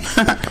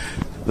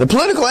 The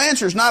political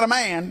answer is not a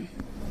man,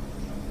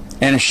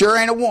 and it sure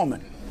ain't a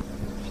woman.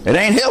 It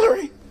ain't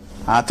Hillary.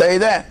 I'll tell you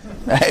that.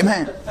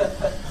 Amen.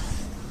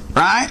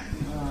 Right?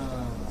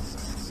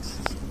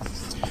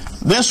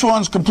 This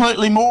one's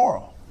completely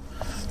moral.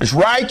 It's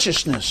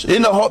righteousness,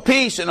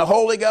 peace in the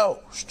Holy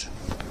Ghost.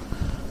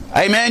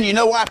 Amen. You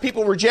know why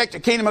people reject the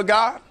kingdom of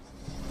God?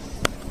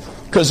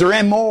 Because they're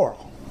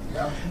immoral.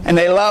 And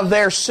they love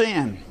their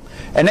sin.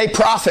 And they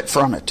profit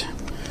from it.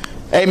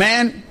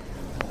 Amen.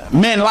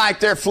 Men like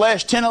their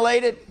flesh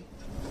titillated.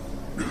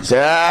 Say,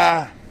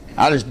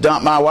 I'll just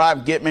dump my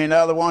wife, get me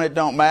another one. It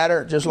don't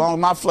matter, just as long as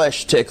my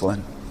flesh is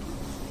tickling.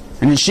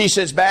 And then she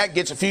sits back,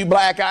 gets a few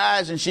black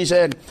eyes, and she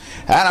said,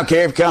 I don't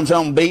care if he comes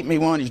home and beat me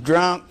when he's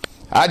drunk.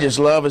 I just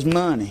love his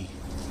money.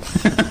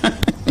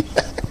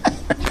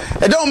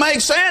 It don't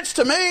make sense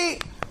to me.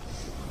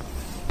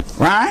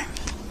 Right?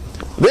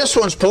 This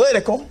one's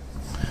political.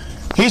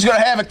 He's going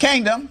to have a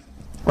kingdom.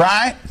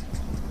 Right?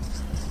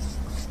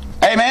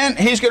 Amen.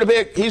 He's going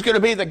to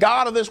be the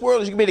God of this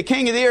world. He's going to be the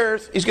king of the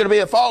earth. He's going to be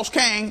a false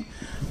king.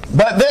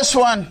 But this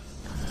one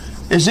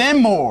is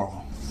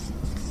immoral.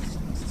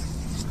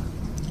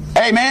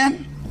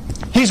 Amen.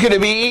 He's going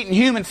to be eating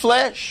human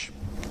flesh.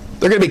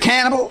 They're going to be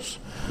cannibals.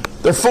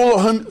 They're full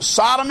of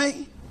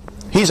sodomy.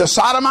 He's a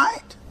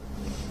sodomite.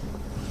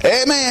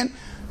 Amen.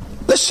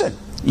 Listen,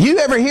 you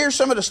ever hear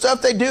some of the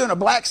stuff they do in a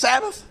Black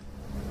Sabbath?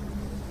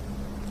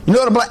 You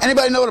know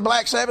anybody know what a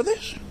Black Sabbath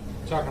is?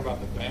 Talking about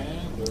the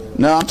band? Or?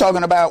 No, I'm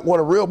talking about what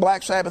a real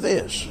Black Sabbath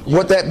is.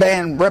 What that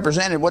band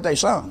represented, what they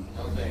sung.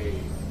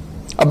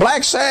 A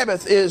Black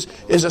Sabbath is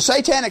a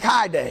satanic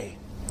high day.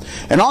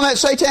 And on that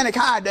satanic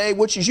high day,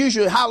 which is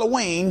usually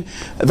Halloween,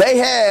 they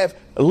have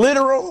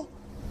literal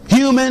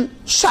human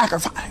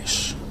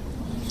sacrifice.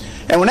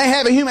 And when they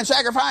have a human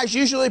sacrifice,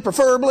 usually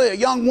preferably a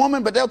young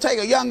woman, but they'll take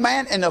a young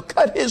man and they'll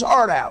cut his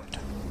heart out.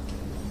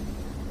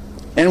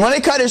 And when they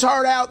cut his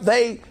heart out,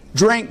 they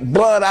drink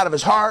blood out of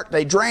his heart.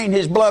 They drain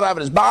his blood out of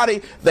his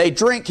body. They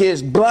drink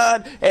his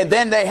blood, and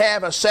then they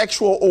have a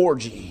sexual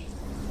orgy.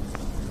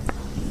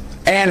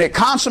 And it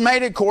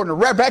consummated, according to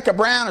Rebecca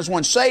Brown, is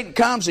when Satan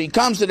comes. He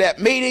comes to that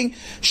meeting.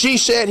 She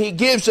said he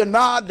gives a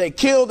nod. They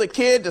kill the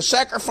kid. The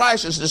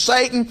sacrifice is to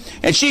Satan.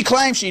 And she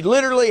claims she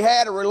literally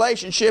had a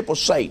relationship with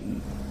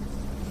Satan.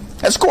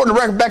 That's according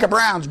to Rebecca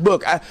Brown's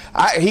book.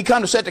 He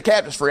come to set the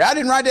captives free. I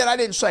didn't write that. I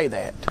didn't say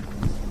that.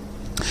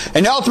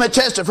 In the ultimate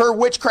test of her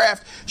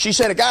witchcraft, she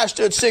said a guy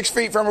stood 6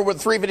 feet from her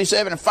with a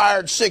 .357 and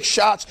fired 6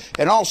 shots,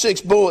 and all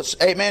 6 bullets,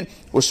 amen,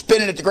 was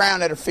spinning at the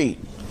ground at her feet.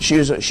 She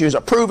was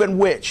a proven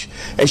witch,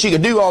 and she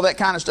could do all that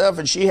kind of stuff,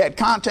 and she had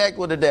contact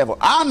with the devil.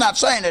 I'm not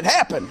saying it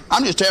happened.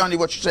 I'm just telling you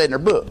what she said in her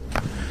book.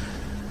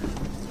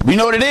 You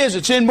know what it is?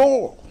 It's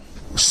immoral.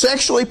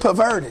 Sexually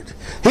perverted.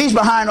 He's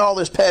behind all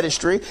this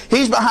pedestry.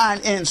 He's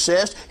behind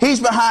incest. He's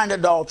behind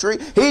adultery.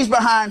 He's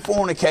behind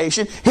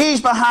fornication.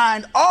 He's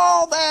behind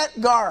all that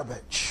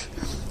garbage.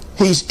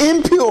 He's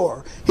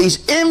impure.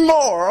 He's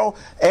immoral.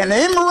 And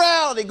the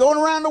immorality going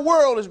around the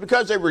world is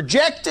because they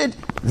rejected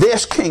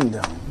this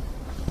kingdom.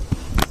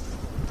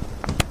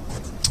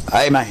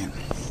 Amen.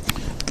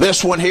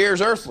 This one here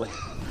is earthly.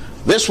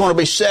 This one will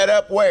be set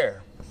up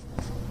where?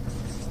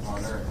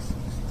 On earth.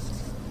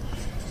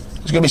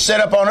 It's going to be set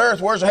up on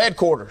earth. Where's the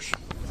headquarters?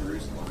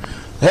 Jerusalem.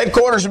 The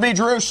headquarters will be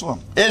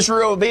Jerusalem.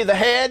 Israel will be the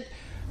head.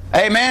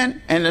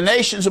 Amen. And the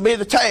nations will be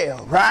the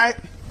tail. Right?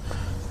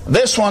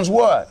 This one's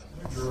what?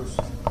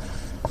 Jerusalem.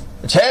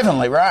 It's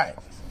heavenly, right?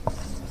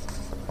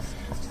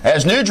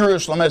 Has New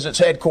Jerusalem as its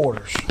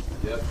headquarters.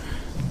 Yep.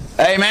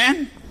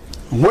 Amen.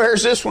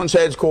 Where's this one's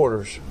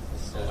headquarters?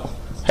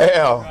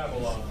 Hell.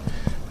 Babylon.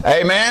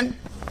 Amen.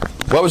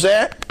 What was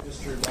that?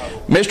 Mystery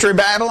Babylon. Mystery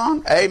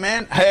Babylon.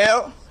 Amen.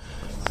 Hell.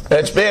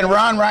 It's being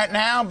run right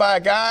now by a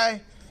guy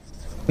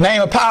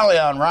named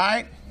Apollyon,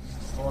 right?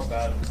 Or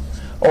Abaddon.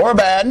 Or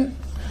Abaddon,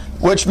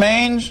 which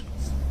means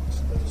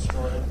The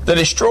destroyer. the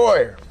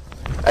destroyer.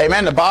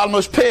 Amen. The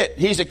bottomless pit.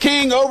 He's a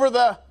king over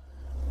the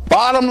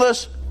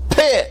bottomless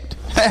pit.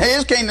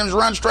 His kingdoms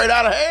run straight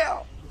out of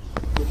hell.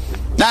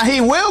 Now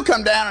he will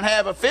come down and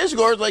have a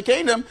physical earthly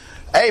kingdom.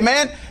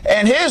 Amen.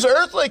 And his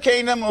earthly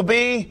kingdom will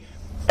be,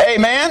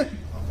 amen,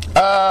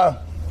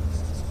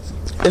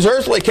 his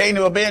earthly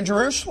kingdom will be in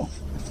Jerusalem.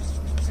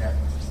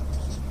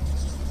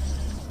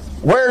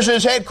 Where's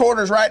his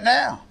headquarters right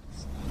now?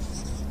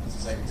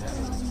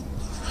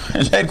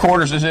 His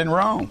headquarters is in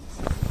Rome.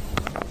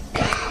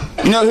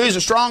 You know who's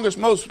the strongest,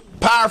 most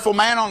powerful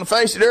man on the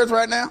face of the earth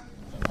right now?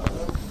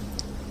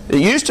 It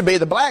used to be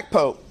the black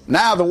pope.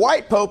 Now the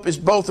white pope is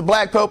both the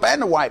black pope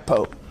and the white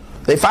pope.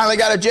 They finally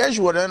got a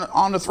Jesuit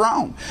on the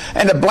throne.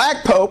 And the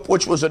black pope,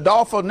 which was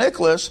Adolfo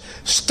Nicholas,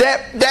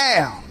 stepped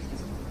down.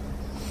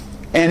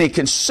 And he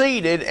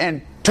conceded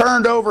and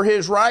turned over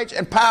his rights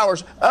and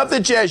powers of the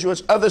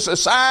Jesuits, of the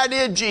Society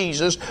of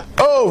Jesus,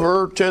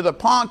 over to the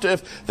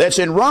pontiff that's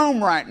in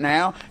Rome right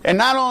now. And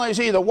not only is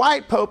he the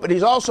white pope, but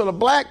he's also the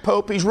black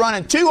pope. He's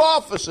running 2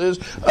 offices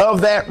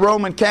of that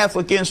Roman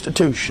Catholic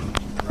institution.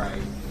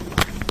 Right.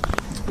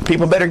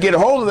 People better get a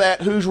hold of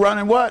that. Who's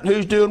running what?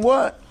 Who's doing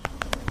what?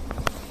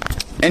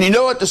 And you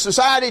know what the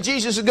Society of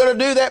Jesus is going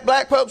to do, that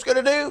black pope's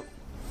going to do?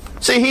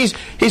 See,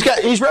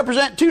 he's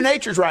representing 2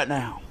 natures right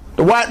now.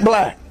 The white and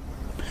black.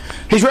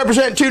 He's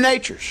representing 2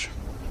 natures.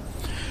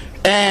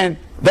 And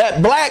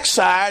that black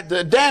side, the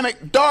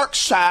Adamic dark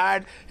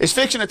side, is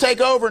fixing to take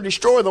over and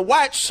destroy the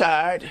white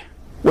side,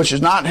 which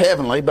is not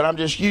heavenly, but I'm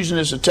just using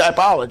this as a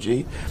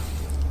typology.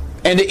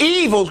 And the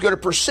evil is going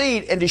to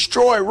proceed and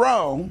destroy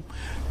Rome,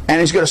 and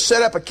he's going to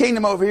set up a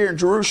kingdom over here in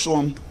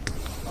Jerusalem,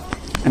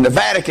 and the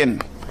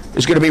Vatican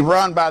is going to be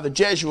run by the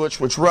Jesuits,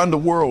 which run the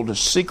world, the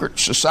secret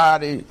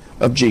society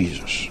of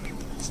Jesus.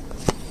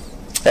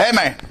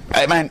 Amen.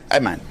 Amen.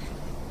 Amen.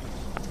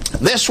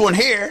 This one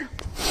here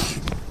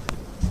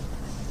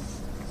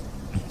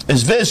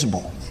is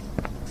visible.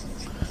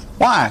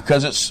 Why?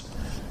 Because it's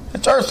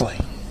earthly.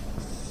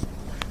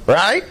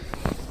 Right?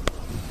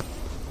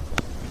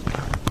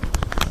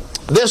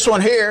 This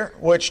one here,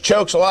 which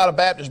chokes a lot of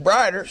Baptist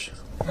briders,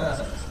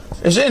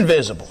 is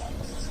invisible.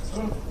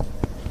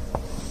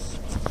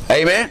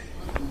 Amen?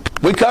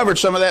 We covered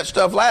some of that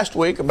stuff last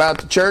week about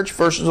the church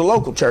versus the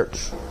local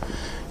church.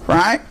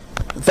 Right?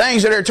 The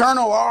things that are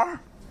eternal are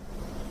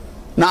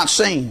not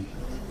seen.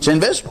 It's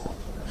invisible.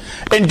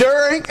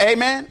 Enduring,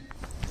 amen,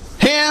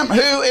 him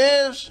who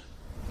is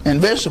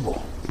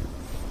invisible.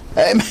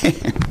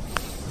 Amen.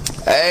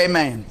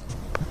 Amen.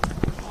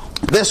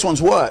 This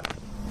one's what?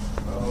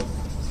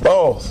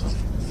 Both.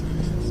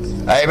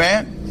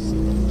 Amen.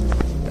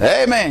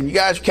 Amen. You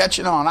guys are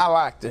catching on. I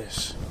like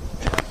this.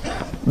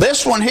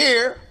 This one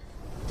here,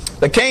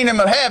 the kingdom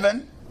of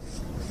heaven,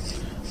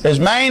 is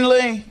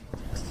mainly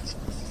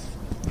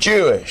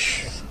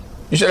Jewish.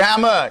 You said how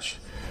much?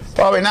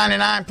 Probably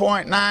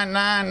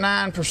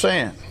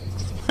 99.999%.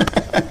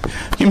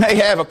 You may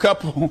have a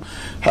couple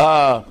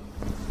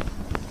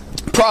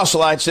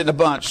proselytes in the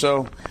bunch,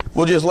 so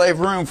we'll just leave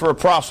room for a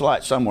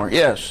proselyte somewhere.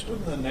 Yes?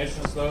 Wouldn't the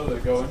nations, though,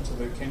 that go into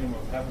the kingdom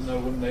of heaven, though,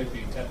 wouldn't they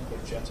be technically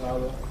Gentile,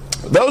 though?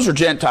 Those are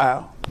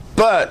Gentile.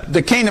 But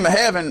the kingdom of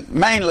heaven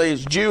mainly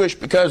is Jewish,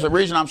 because the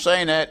reason I'm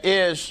saying that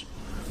is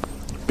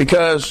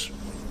because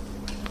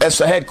that's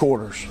the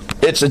headquarters.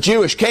 It's a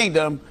Jewish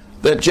kingdom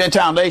that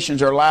Gentile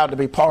nations are allowed to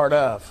be part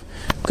of.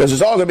 Because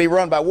it's all going to be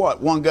run by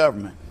what? One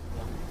government.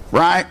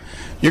 Right?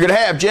 You're going to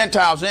have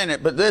Gentiles in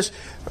it, but this,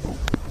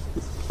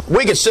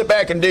 we could sit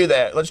back and do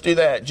that. Let's do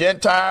that.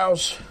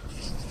 Gentiles,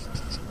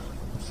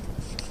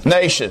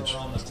 nations.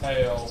 On the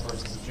tail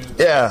versus the Jews.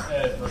 Yeah.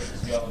 Head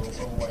versus the other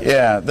way.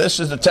 Yeah, this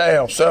is the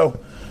tail. So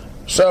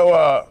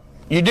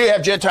you do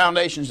have Gentile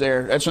nations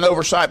there. That's an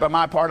oversight by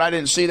my part. I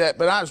didn't see that,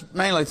 but I was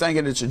mainly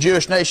thinking it's a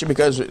Jewish nation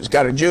because it's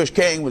got a Jewish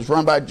king, was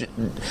run by,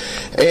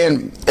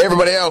 and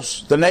everybody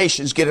else, the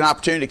nations, get an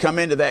opportunity to come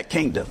into that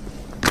kingdom.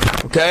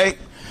 Okay?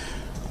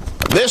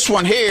 This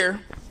one here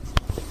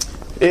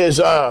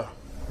is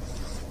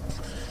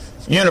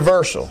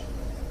universal.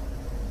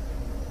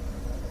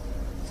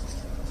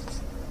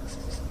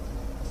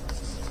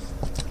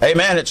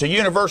 Amen. It's a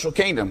universal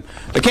kingdom.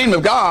 The kingdom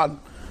of God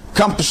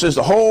encompasses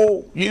the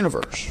whole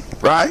universe,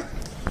 right?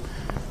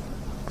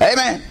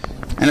 Amen.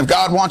 And if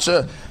God wants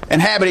to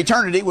inhabit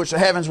eternity, which the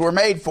heavens were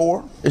made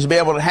for, is to be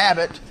able to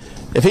inhabit,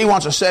 if He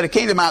wants to set a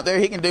kingdom out there,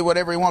 He can do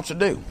whatever He wants to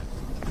do.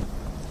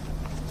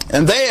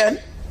 And then,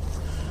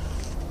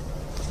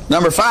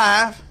 number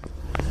 5,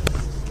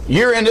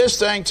 you're in this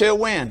thing till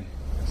when?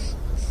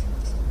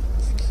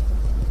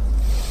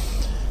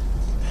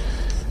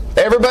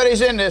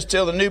 Everybody's in this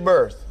till the new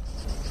birth.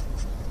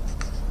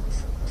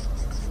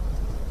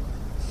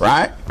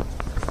 Right?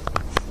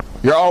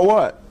 You're all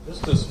what? This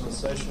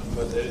dispensation,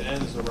 but it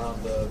ends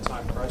around the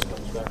time Christ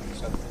comes back from the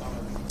second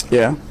coming.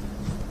 Yeah.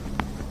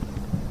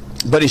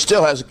 But He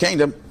still has a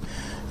kingdom,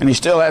 and He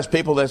still has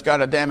people that's got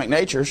Adamic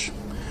natures.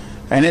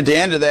 And at the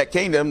end of that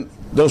kingdom,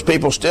 those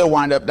people still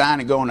wind up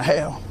dying and going to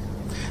hell.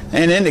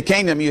 And in the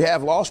kingdom, you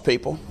have lost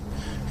people.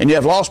 And you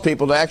have lost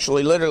people that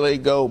actually literally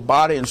go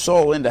body and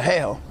soul into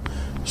hell.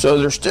 So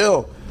there's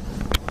still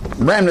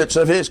remnants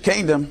of His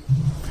kingdom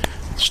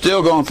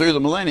still going through the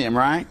millennium,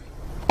 right?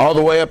 All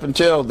the way up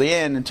until the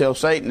end, until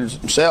Satan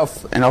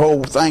himself and the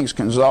whole thing's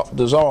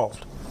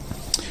dissolved.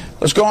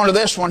 Let's go on to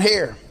this one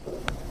here.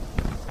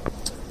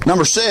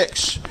 Number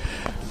 6.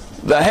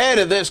 The head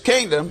of this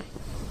kingdom,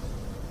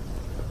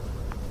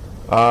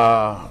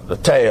 the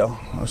tail.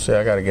 Let's see,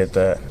 I got to get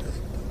that.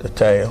 The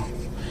tail.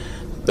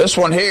 This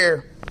one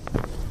here,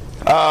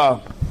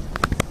 the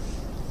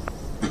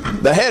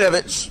head of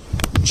it's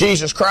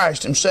Jesus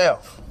Christ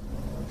Himself.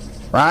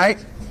 Right?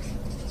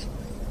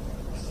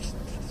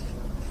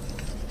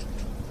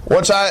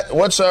 What's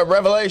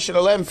Revelation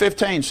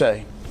 11:15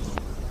 say?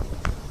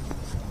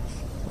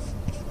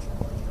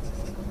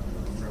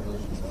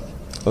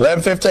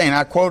 Revelation 11:15.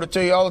 I quote it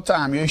to you all the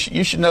time. You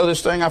should know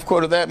this thing. I've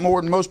quoted that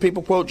more than most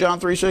people quote John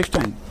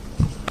 3:16.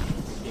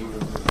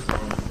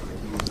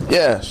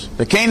 Yes.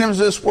 The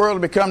kingdoms of this world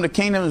have become the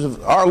kingdoms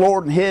of our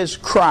Lord and His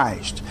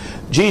Christ.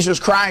 Jesus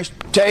Christ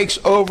takes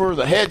over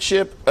the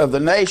headship of the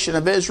nation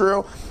of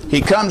Israel.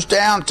 He comes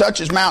down,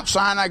 touches Mount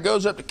Sinai,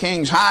 goes up the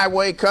King's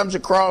Highway, comes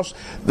across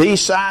the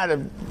east side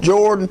of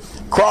Jordan,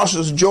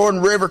 crosses the Jordan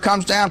River,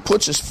 comes down,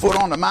 puts his foot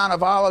on the Mount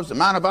of Olives. The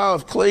Mount of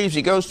Olives cleaves.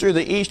 He goes through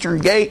the eastern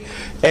gate,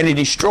 and he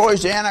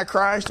destroys the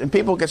Antichrist. And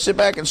people can sit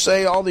back and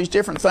say all these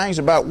different things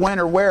about when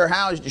or where or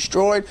how he's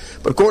destroyed.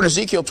 But according to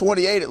Ezekiel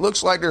 28, it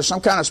looks like there's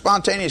some kind of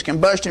spontaneous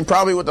combustion,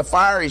 probably with the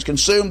fire. He's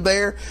consumed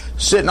there,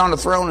 sitting on the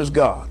throne as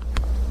God.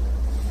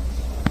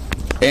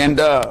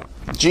 And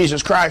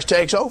Jesus Christ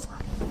takes over,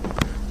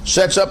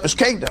 sets up his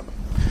kingdom,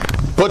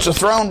 puts a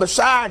throne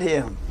beside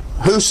him.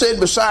 Who's sitting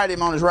beside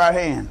him on his right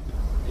hand?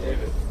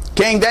 David.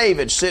 King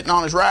David sitting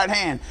on his right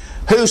hand.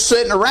 Who's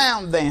sitting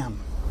around them?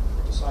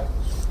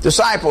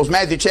 Disciples.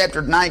 Matthew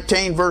chapter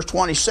 19, verse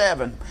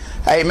 27.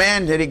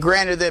 Amen. That he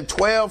granted them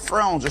 12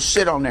 thrones to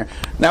sit on there.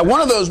 Now, one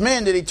of those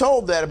men that he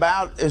told that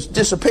about has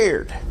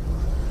disappeared.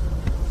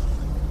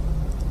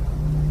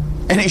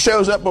 And he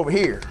shows up over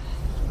here.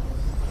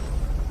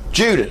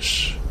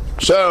 Judas.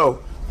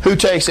 So, who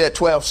takes that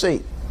 12th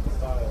seat?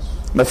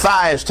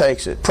 Matthias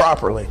takes it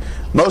properly.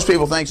 Most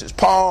people think it's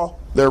Paul.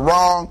 They're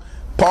wrong.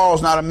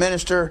 Paul's not a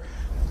minister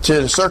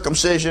to the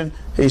circumcision.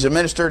 He's a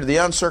minister to the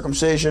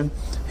uncircumcision.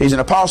 He's an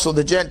apostle of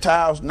the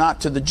Gentiles,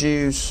 not to the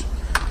Jews.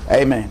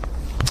 Amen.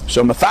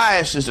 So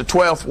Matthias is the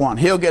 12th one.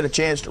 He'll get a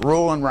chance to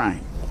rule and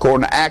reign,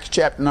 according to Acts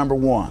chapter number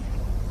 1.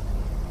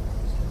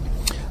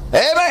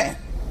 Amen.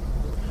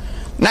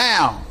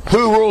 Now,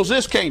 who rules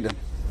this kingdom?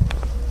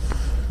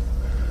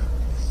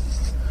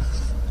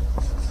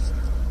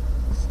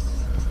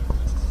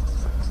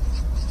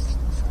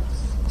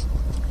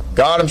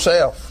 God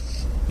Himself.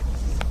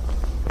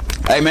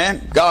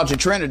 Amen. God's a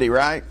Trinity,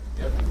 right?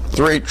 Yep.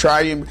 Three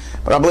triune,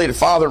 but I believe the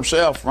Father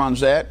Himself runs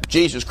that.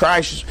 Jesus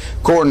Christ,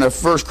 according to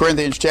 1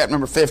 Corinthians chapter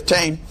number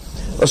 15.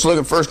 Let's look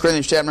at 1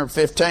 Corinthians chapter number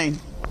 15.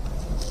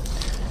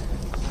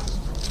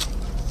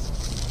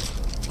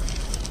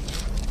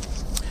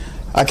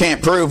 I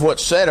can't prove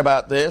what's said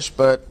about this,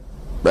 but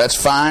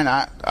that's fine.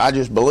 I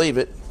just believe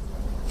it.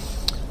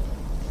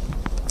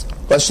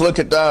 Let's look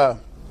at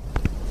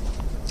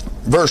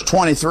verse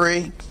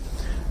 23.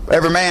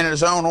 Every man in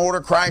his own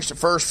order, Christ the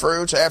first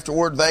fruits,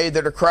 afterward they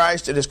that are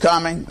Christ, it is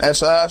coming,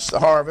 that's us, the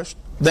harvest.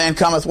 Then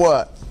cometh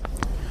what?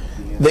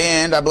 The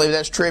end, I believe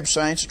that's trib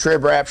saints,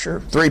 trib rapture,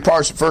 3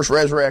 parts of first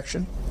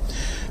resurrection.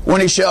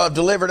 When he shall have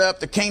delivered up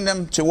the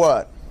kingdom to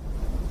what?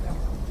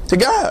 To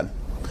God,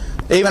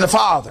 even the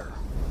Father.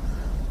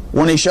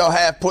 When he shall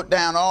have put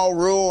down all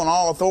rule and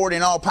all authority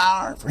and all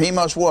power, for he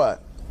must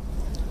what?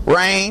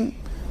 Reign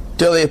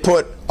till he have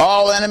put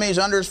all enemies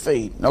under his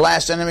feet. The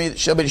last enemy that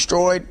shall be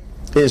destroyed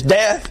is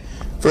death,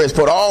 for he has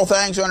put all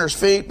things under his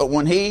feet. But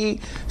when he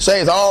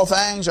saith all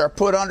things are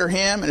put under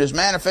him, and it is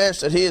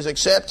manifest that he is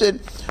accepted,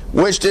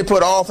 which did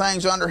put all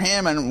things under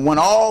him, and when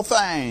all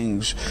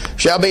things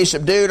shall be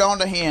subdued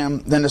unto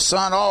him, then the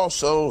Son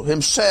also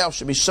himself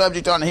shall be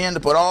subject unto him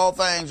to put all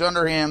things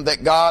under him,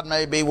 that God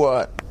may be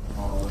what?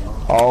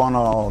 All in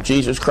all.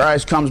 Jesus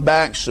Christ comes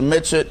back,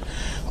 submits it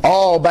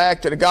all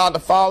back to the God the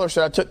Father,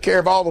 said I took care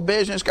of all the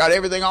business, got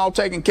everything all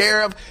taken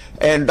care of.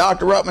 And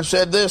Dr. Ruttman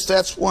said this,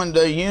 that's when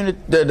the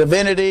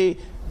divinity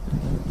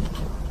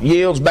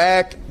yields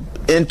back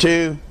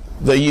into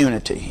the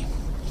unity.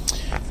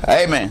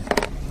 Amen.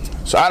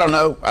 So I don't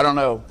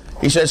know.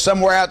 He says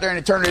somewhere out there in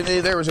eternity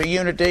there was a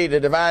unity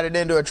that divided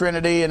into a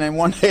trinity, and then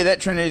one day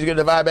that trinity is going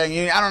to divide back in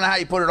unity. I don't know how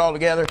you put it all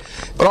together,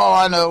 but all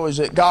I know is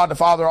that God the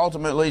Father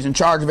ultimately is in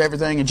charge of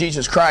everything, and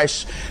Jesus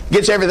Christ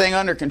gets everything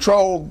under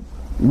control,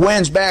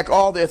 wins back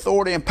all the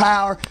authority and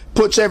power,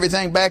 puts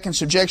everything back in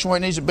subjection where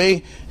it needs to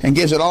be, and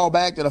gives it all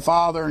back to the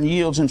Father, and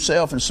yields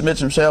himself and submits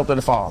himself to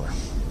the Father.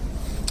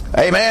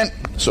 Amen.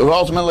 So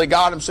ultimately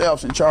God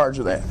himself's in charge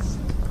of that.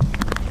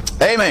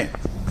 Amen.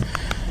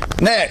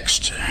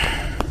 Next,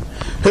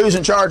 who's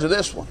in charge of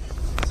this one?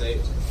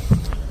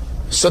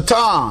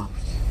 Satan.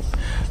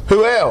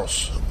 Who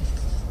else?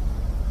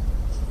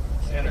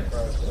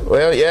 Antichrist.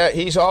 Well, yeah,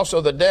 he's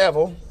also the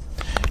devil.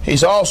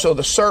 He's also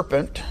the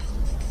serpent.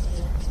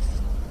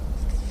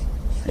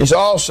 He's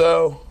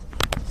also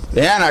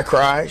the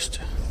Antichrist,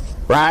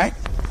 right?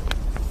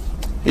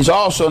 He's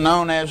also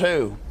known as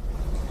who?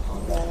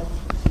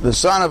 The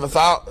son of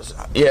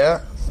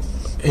yeah.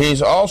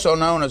 He's also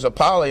known as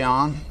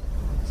Apollyon.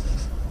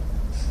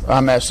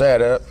 I messed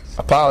that up.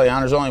 Apollyon,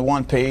 there's only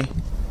one P.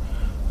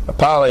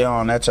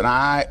 Apollyon, that's an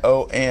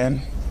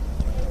I-O-N.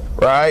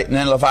 Right? And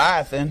then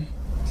Leviathan,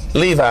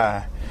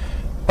 Levi.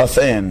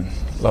 Athen.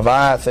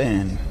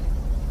 Leviathan.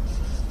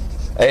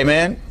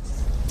 Amen?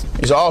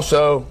 He's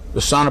also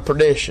the son of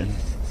perdition.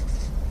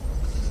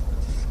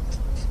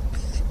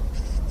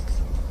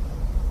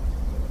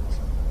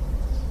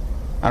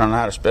 I don't know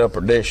how to spell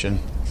perdition.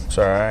 It's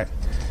all right.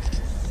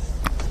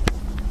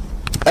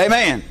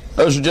 Amen.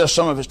 Those are just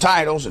some of his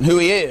titles and who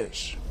he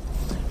is.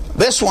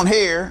 This one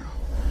here,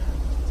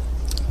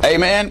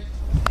 amen,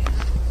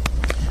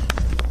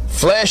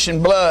 flesh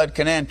and blood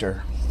can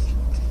enter.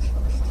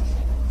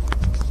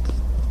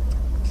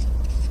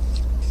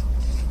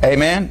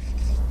 Amen.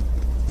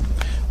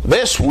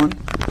 This one,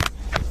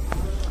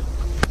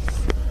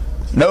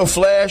 no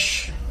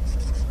flesh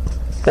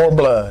or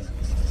blood.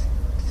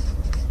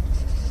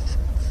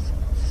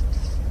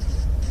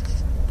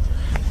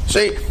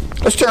 See,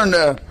 let's turn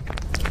to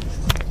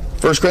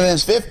 1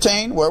 Corinthians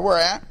 15, where we're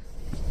at.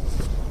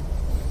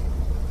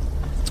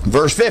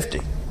 Verse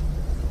 50.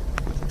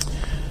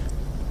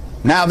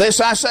 Now this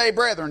I say,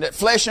 brethren, that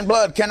flesh and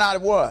blood cannot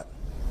have what?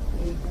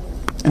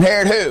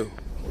 Inherit who?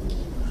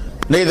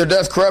 Neither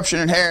doth corruption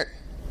inherit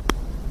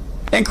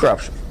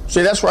incorruption.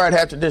 See, that's where I'd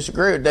have to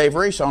disagree with Dave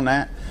Reese on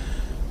that,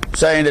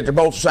 saying that they're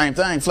both the same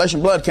thing. Flesh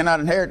and blood cannot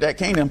inherit that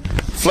kingdom.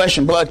 Flesh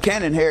and blood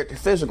can inherit the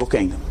physical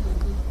kingdom.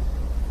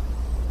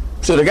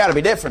 So they've got to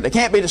be different. They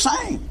can't be the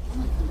same.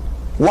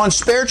 One's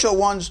spiritual,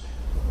 one's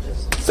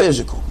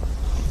physical.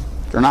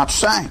 They're not the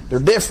same. They're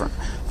different.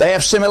 They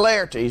have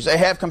similarities. They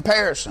have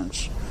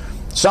comparisons.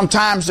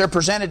 Sometimes they're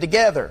presented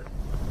together.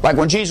 Like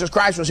when Jesus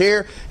Christ was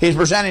here, He's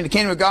presenting the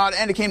kingdom of God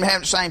and the kingdom of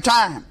heaven at the same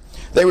time.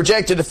 They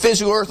rejected the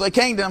physical earthly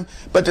kingdom,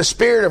 but the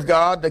Spirit of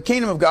God, the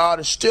kingdom of God,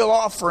 is still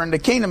offering the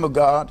kingdom of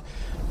God,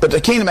 but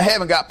the kingdom of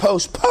heaven got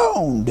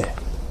postponed.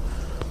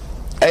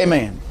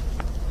 Amen.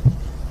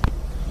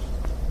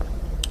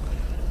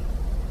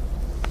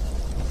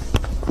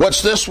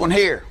 What's this one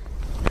here?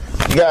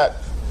 You got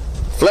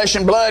flesh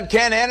and blood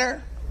can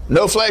enter.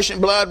 No flesh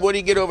and blood. What do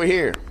you get over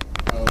here?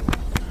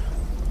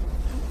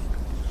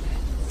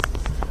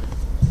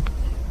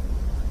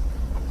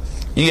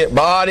 You get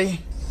body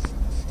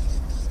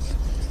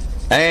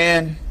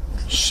and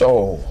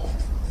soul.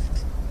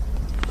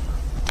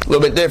 A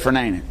little bit different,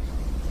 ain't it?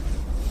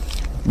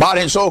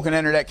 Body and soul can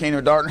enter that kingdom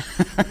of darkness.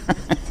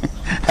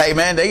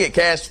 Amen. They get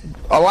cast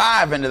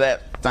alive into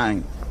that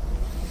thing.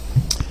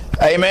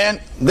 Amen.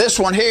 This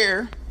one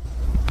here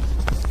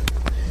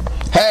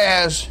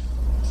has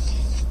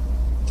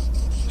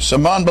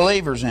some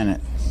unbelievers in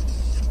it.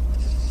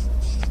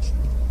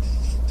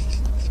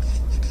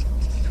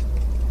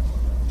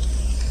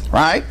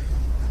 Right?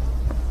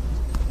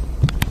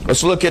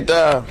 Let's look at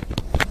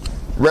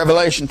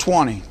Revelation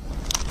 20.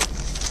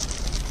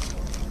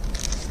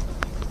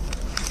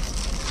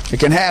 It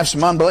can have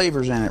some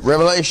unbelievers in it.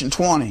 Revelation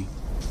 20.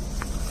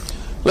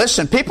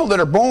 Listen, people that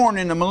are born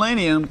in the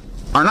millennium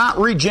are not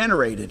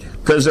regenerated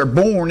because they're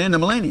born in the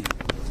millennium.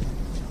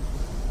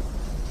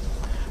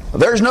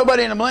 There's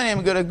nobody in the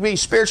millennium going to be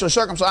spiritually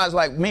circumcised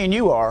like me and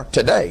you are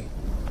today.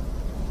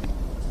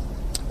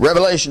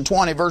 Revelation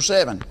 20, verse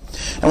 7.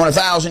 And when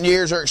 1,000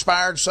 years are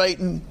expired,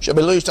 Satan shall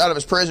be loosed out of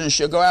his prison and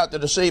shall go out to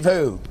deceive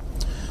who?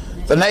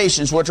 The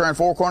nations which are in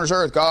four corners of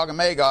the earth, Gog and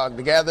Magog,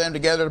 to gather them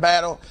together to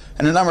battle.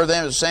 And the number of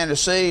them is the sand of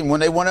the sea. And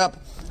when they went up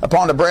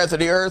upon the breadth of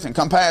the earth and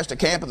come past the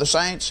camp of the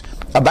saints,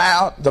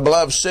 about the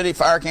beloved city,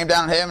 fire came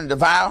down in heaven and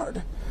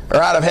devoured, or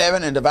out of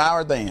heaven and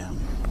devoured them.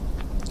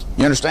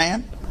 You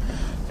understand?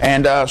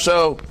 And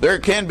so there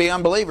can be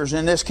unbelievers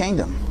in this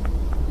kingdom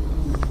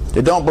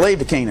that don't believe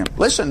the kingdom.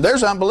 Listen,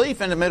 there's unbelief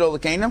in the middle of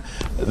the kingdom.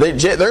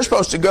 They're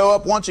supposed to go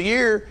up once a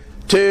year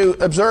to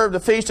observe the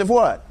feast of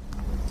what?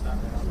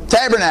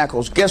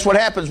 Tabernacles. Guess what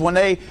happens when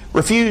they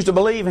refuse to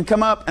believe and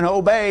come up and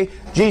obey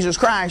Jesus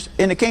Christ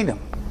in the kingdom?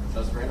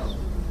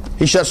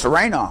 He shuts the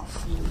rain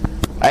off.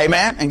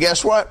 Amen. And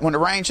guess what? When the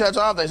rain shuts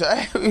off, they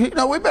say,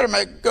 hey, we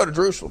better go to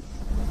Jerusalem.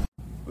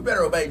 We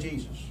better obey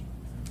Jesus.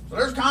 So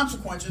there's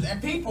consequences.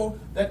 And people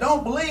that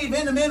don't believe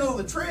in the middle of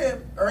the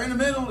trib or in the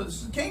middle of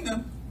the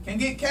kingdom can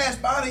get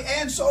cast body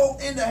and soul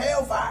into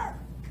hellfire.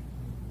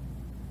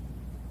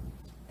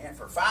 And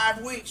for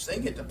 5 weeks, they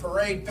get to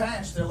parade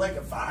past the lake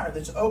of fire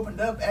that's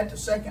opened up at the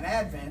second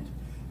advent.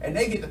 And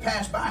they get to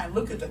pass by and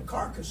look at the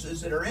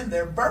carcasses that are in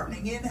there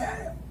burning in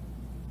hell.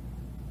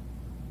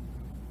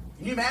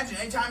 Can you imagine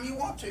anytime you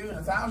want to in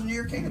a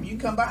 1,000-year kingdom, you can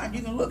come by and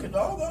you can look at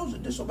all those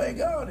that disobey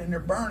God and they're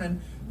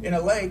burning in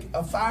a lake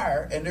of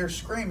fire and they're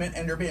screaming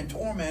and they're being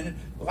tormented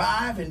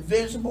live and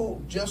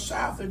visible just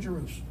south of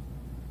Jerusalem.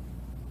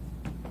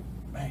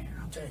 Man,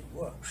 I'll tell you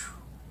what,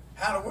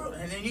 how in the world,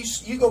 and then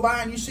you go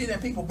by and you see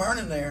them people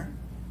burning there,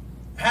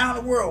 how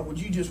in the world would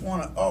you just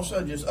want to all of a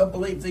sudden just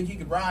unbelieve, think you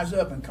could rise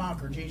up and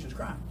conquer Jesus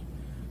Christ?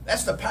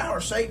 That's the power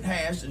Satan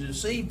has to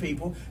deceive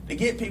people, to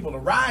get people to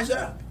rise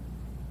up.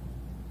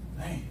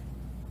 Man.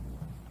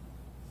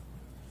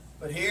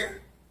 But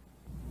here,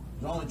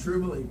 there's only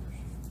true believers.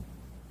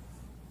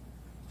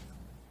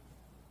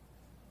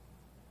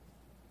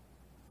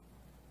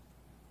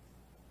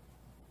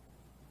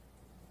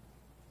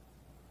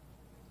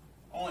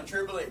 Only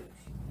true believers.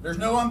 There's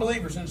no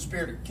unbelievers in the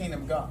spirit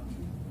kingdom of God.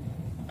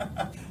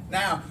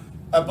 Now,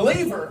 a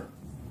believer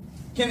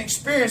can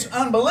experience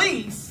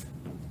unbelief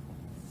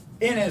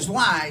in his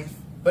life,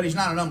 but he's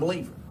not an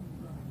unbeliever.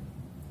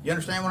 You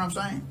understand what I'm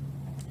saying?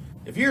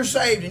 If you're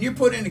saved and you're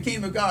put in the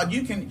kingdom of God,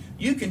 you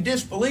can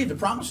disbelieve the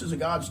promises of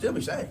God and still be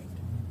saved.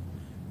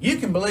 You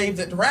can believe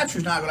that the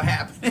rapture's not going to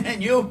happen,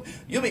 and you'll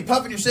be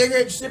puffing your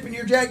cigarette, sipping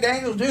your Jack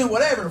Daniels, doing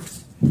whatever.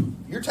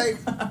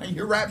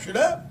 You're raptured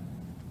up.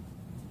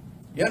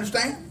 You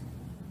understand?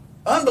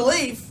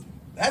 Unbelief,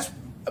 that's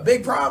a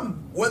big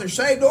problem, whether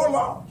saved or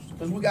lost,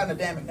 because we got an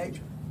Adamic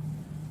nature.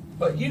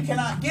 But you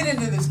cannot get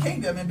into this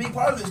kingdom and be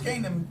part of this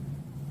kingdom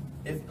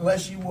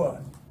unless you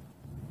what?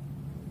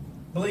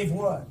 Believe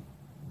what?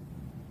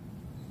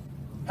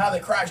 How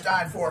that Christ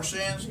died for our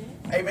sins.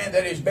 Amen.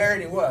 That He was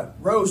buried and what?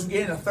 Rose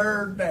again the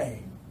third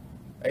day.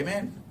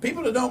 Amen.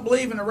 People that don't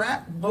believe in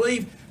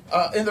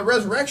the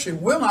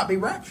resurrection will not be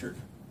raptured.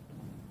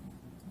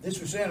 This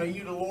was said unto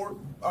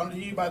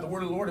you by the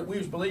word of the Lord, that we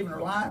was believing are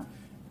alive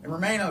and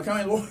remain on the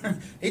coming of the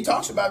Lord. He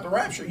talks about the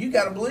rapture. You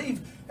got to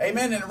believe,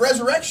 amen, in the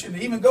resurrection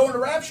to even go into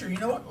rapture. You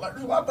know what?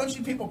 There's a lot of bunch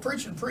of people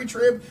preaching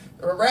pre-trib,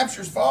 the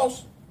rapture's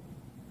false,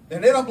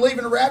 and they don't believe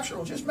in the rapture.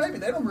 Well, just maybe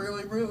they don't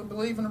really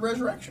believe in the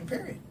resurrection,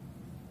 period.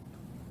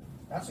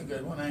 That's a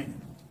good one, ain't it?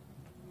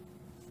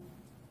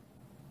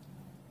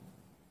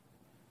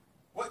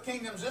 What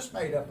kingdom is this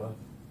made up of?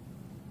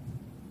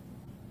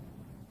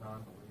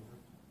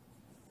 Non-believers.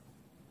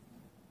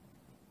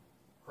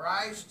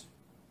 Christ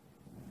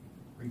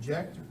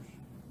rejectors.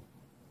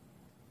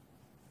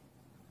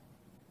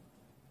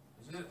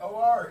 Is it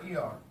O-R or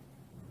E-R?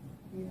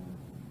 Yeah.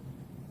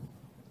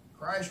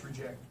 Christ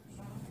rejectors.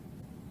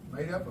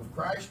 Made up of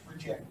Christ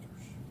rejectors.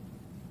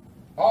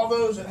 All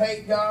those that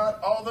hate God,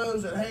 all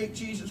those that hate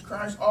Jesus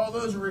Christ, all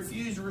those that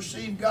refuse to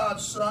receive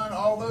God's Son,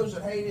 all those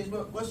that hate His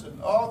book. Listen,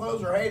 all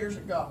those are haters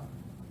of God.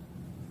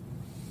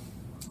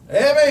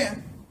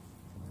 Amen.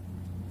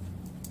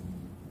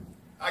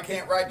 I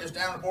can't write this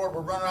down on the board.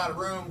 We're running out of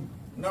room.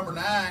 Number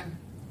 9.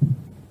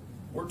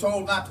 We're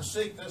told not to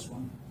seek this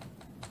one.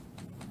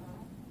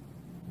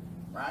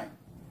 Right?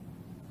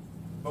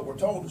 But we're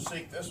told to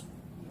seek this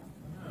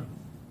one.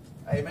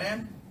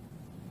 Amen.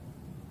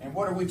 And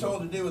what are we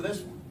told to do with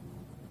this one?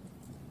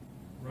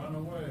 Run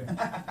away.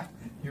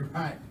 You're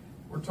right.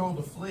 We're told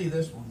to flee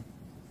this one.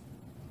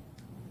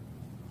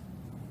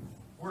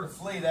 We're to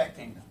flee that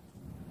kingdom.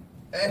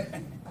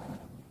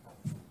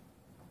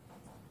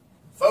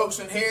 Folks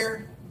in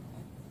here,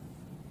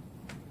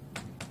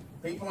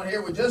 people in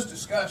here, we just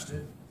discussed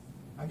it.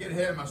 I get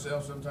ahead of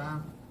myself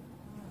sometimes.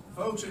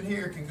 Folks in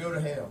here can go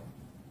to hell.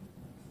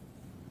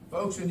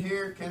 Folks in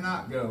here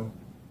cannot go.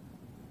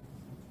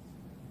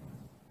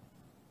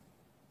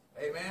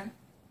 Amen.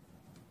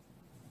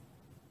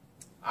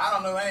 I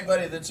don't know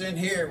anybody that's in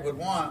here would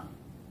want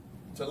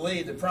to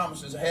leave the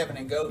promises of heaven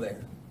and go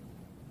there.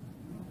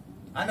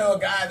 I know a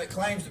guy that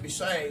claims to be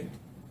saved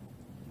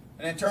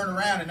and then turned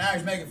around and now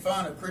he's making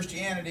fun of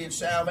Christianity and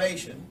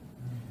salvation.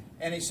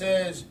 And he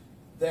says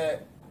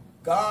that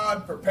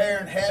God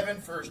preparing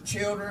heaven for His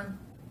children,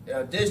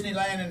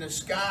 Disneyland in the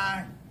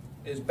sky,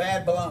 is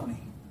bad baloney.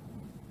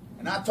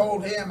 And I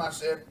told him, I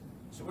said,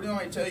 so what do you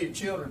want me to tell your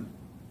children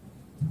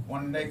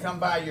when they come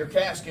by your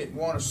casket and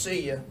want to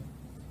see you?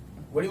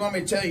 What do you want me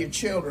to tell your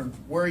children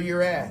where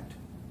you're at?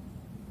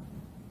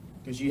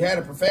 Because you had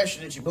a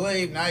profession that you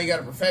believe, now you got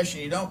a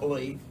profession you don't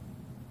believe.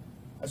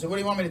 I said, what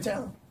do you want me to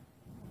tell them?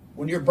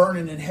 When you're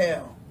burning in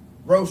hell,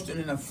 roasting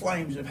in the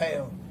flames of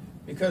hell.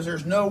 Because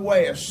there's no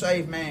way a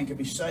saved man could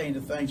be saying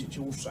the things that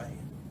you're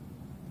saying.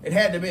 It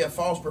had to be a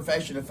false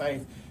profession of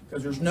faith.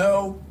 Because there's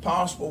no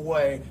possible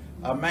way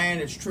a man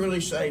that's truly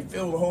saved,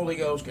 filled with the Holy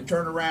Ghost, could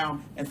turn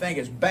around and think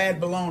it's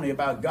bad baloney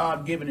about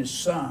God giving His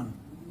Son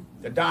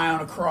to die on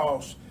a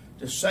cross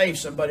to save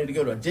somebody to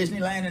go to a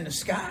Disneyland in the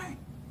sky.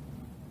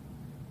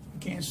 You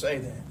can't say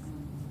that.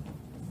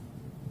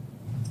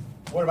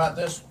 What about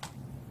this one?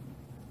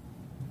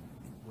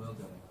 Will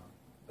go to hell.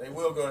 They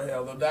will go to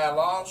hell. They'll die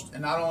lost,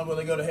 and not only will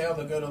they go to hell,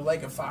 they'll go to the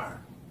lake of fire.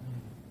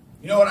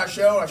 You know what I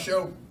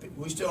show?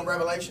 We still in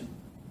Revelation?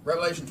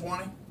 Revelation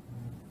 20?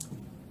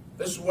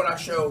 This is what I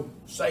show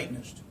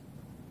Satanists.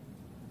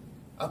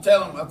 I'll tell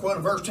them, I'll quote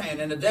in verse 10,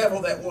 and the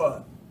devil that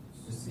what?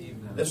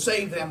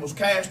 Deceived them was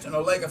cast in a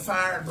lake of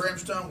fire and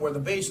brimstone where the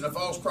beast and the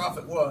false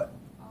prophet what?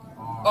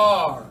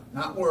 Are,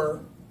 not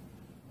were,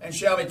 and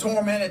shall be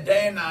tormented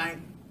day and night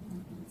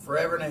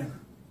forever and ever.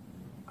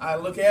 I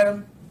look at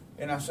them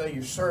and I say,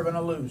 you're serving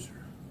a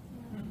loser.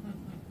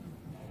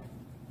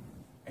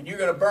 And you're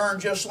going to burn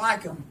just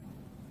like them.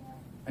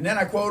 And then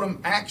I quote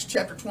them Acts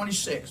chapter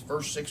 26,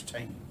 verse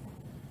 16.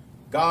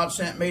 God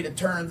sent me to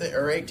turn,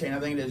 or 18 I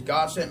think it is,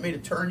 God sent me to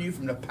turn you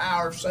from the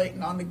power of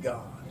Satan unto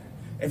God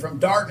and from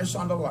darkness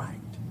unto light.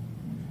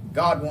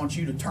 God wants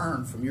you to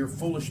turn from your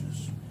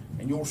foolishness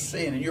and your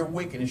sin and your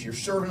wickedness. You're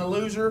serving a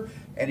loser,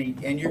 and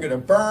you're going to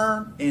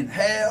burn in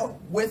hell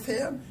with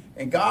him.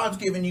 And God's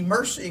given you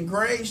mercy and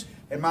grace,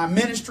 and my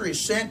ministry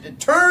is sent to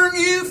turn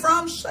you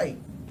from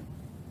Satan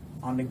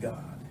unto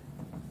God.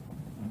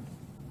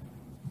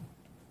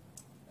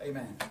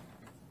 Amen.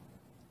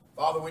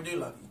 Father, we do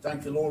love you.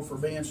 Thank you, Lord, for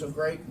being so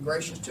great and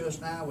gracious to us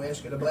now. We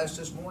ask you to bless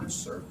this morning's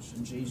service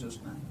in Jesus'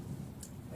 name.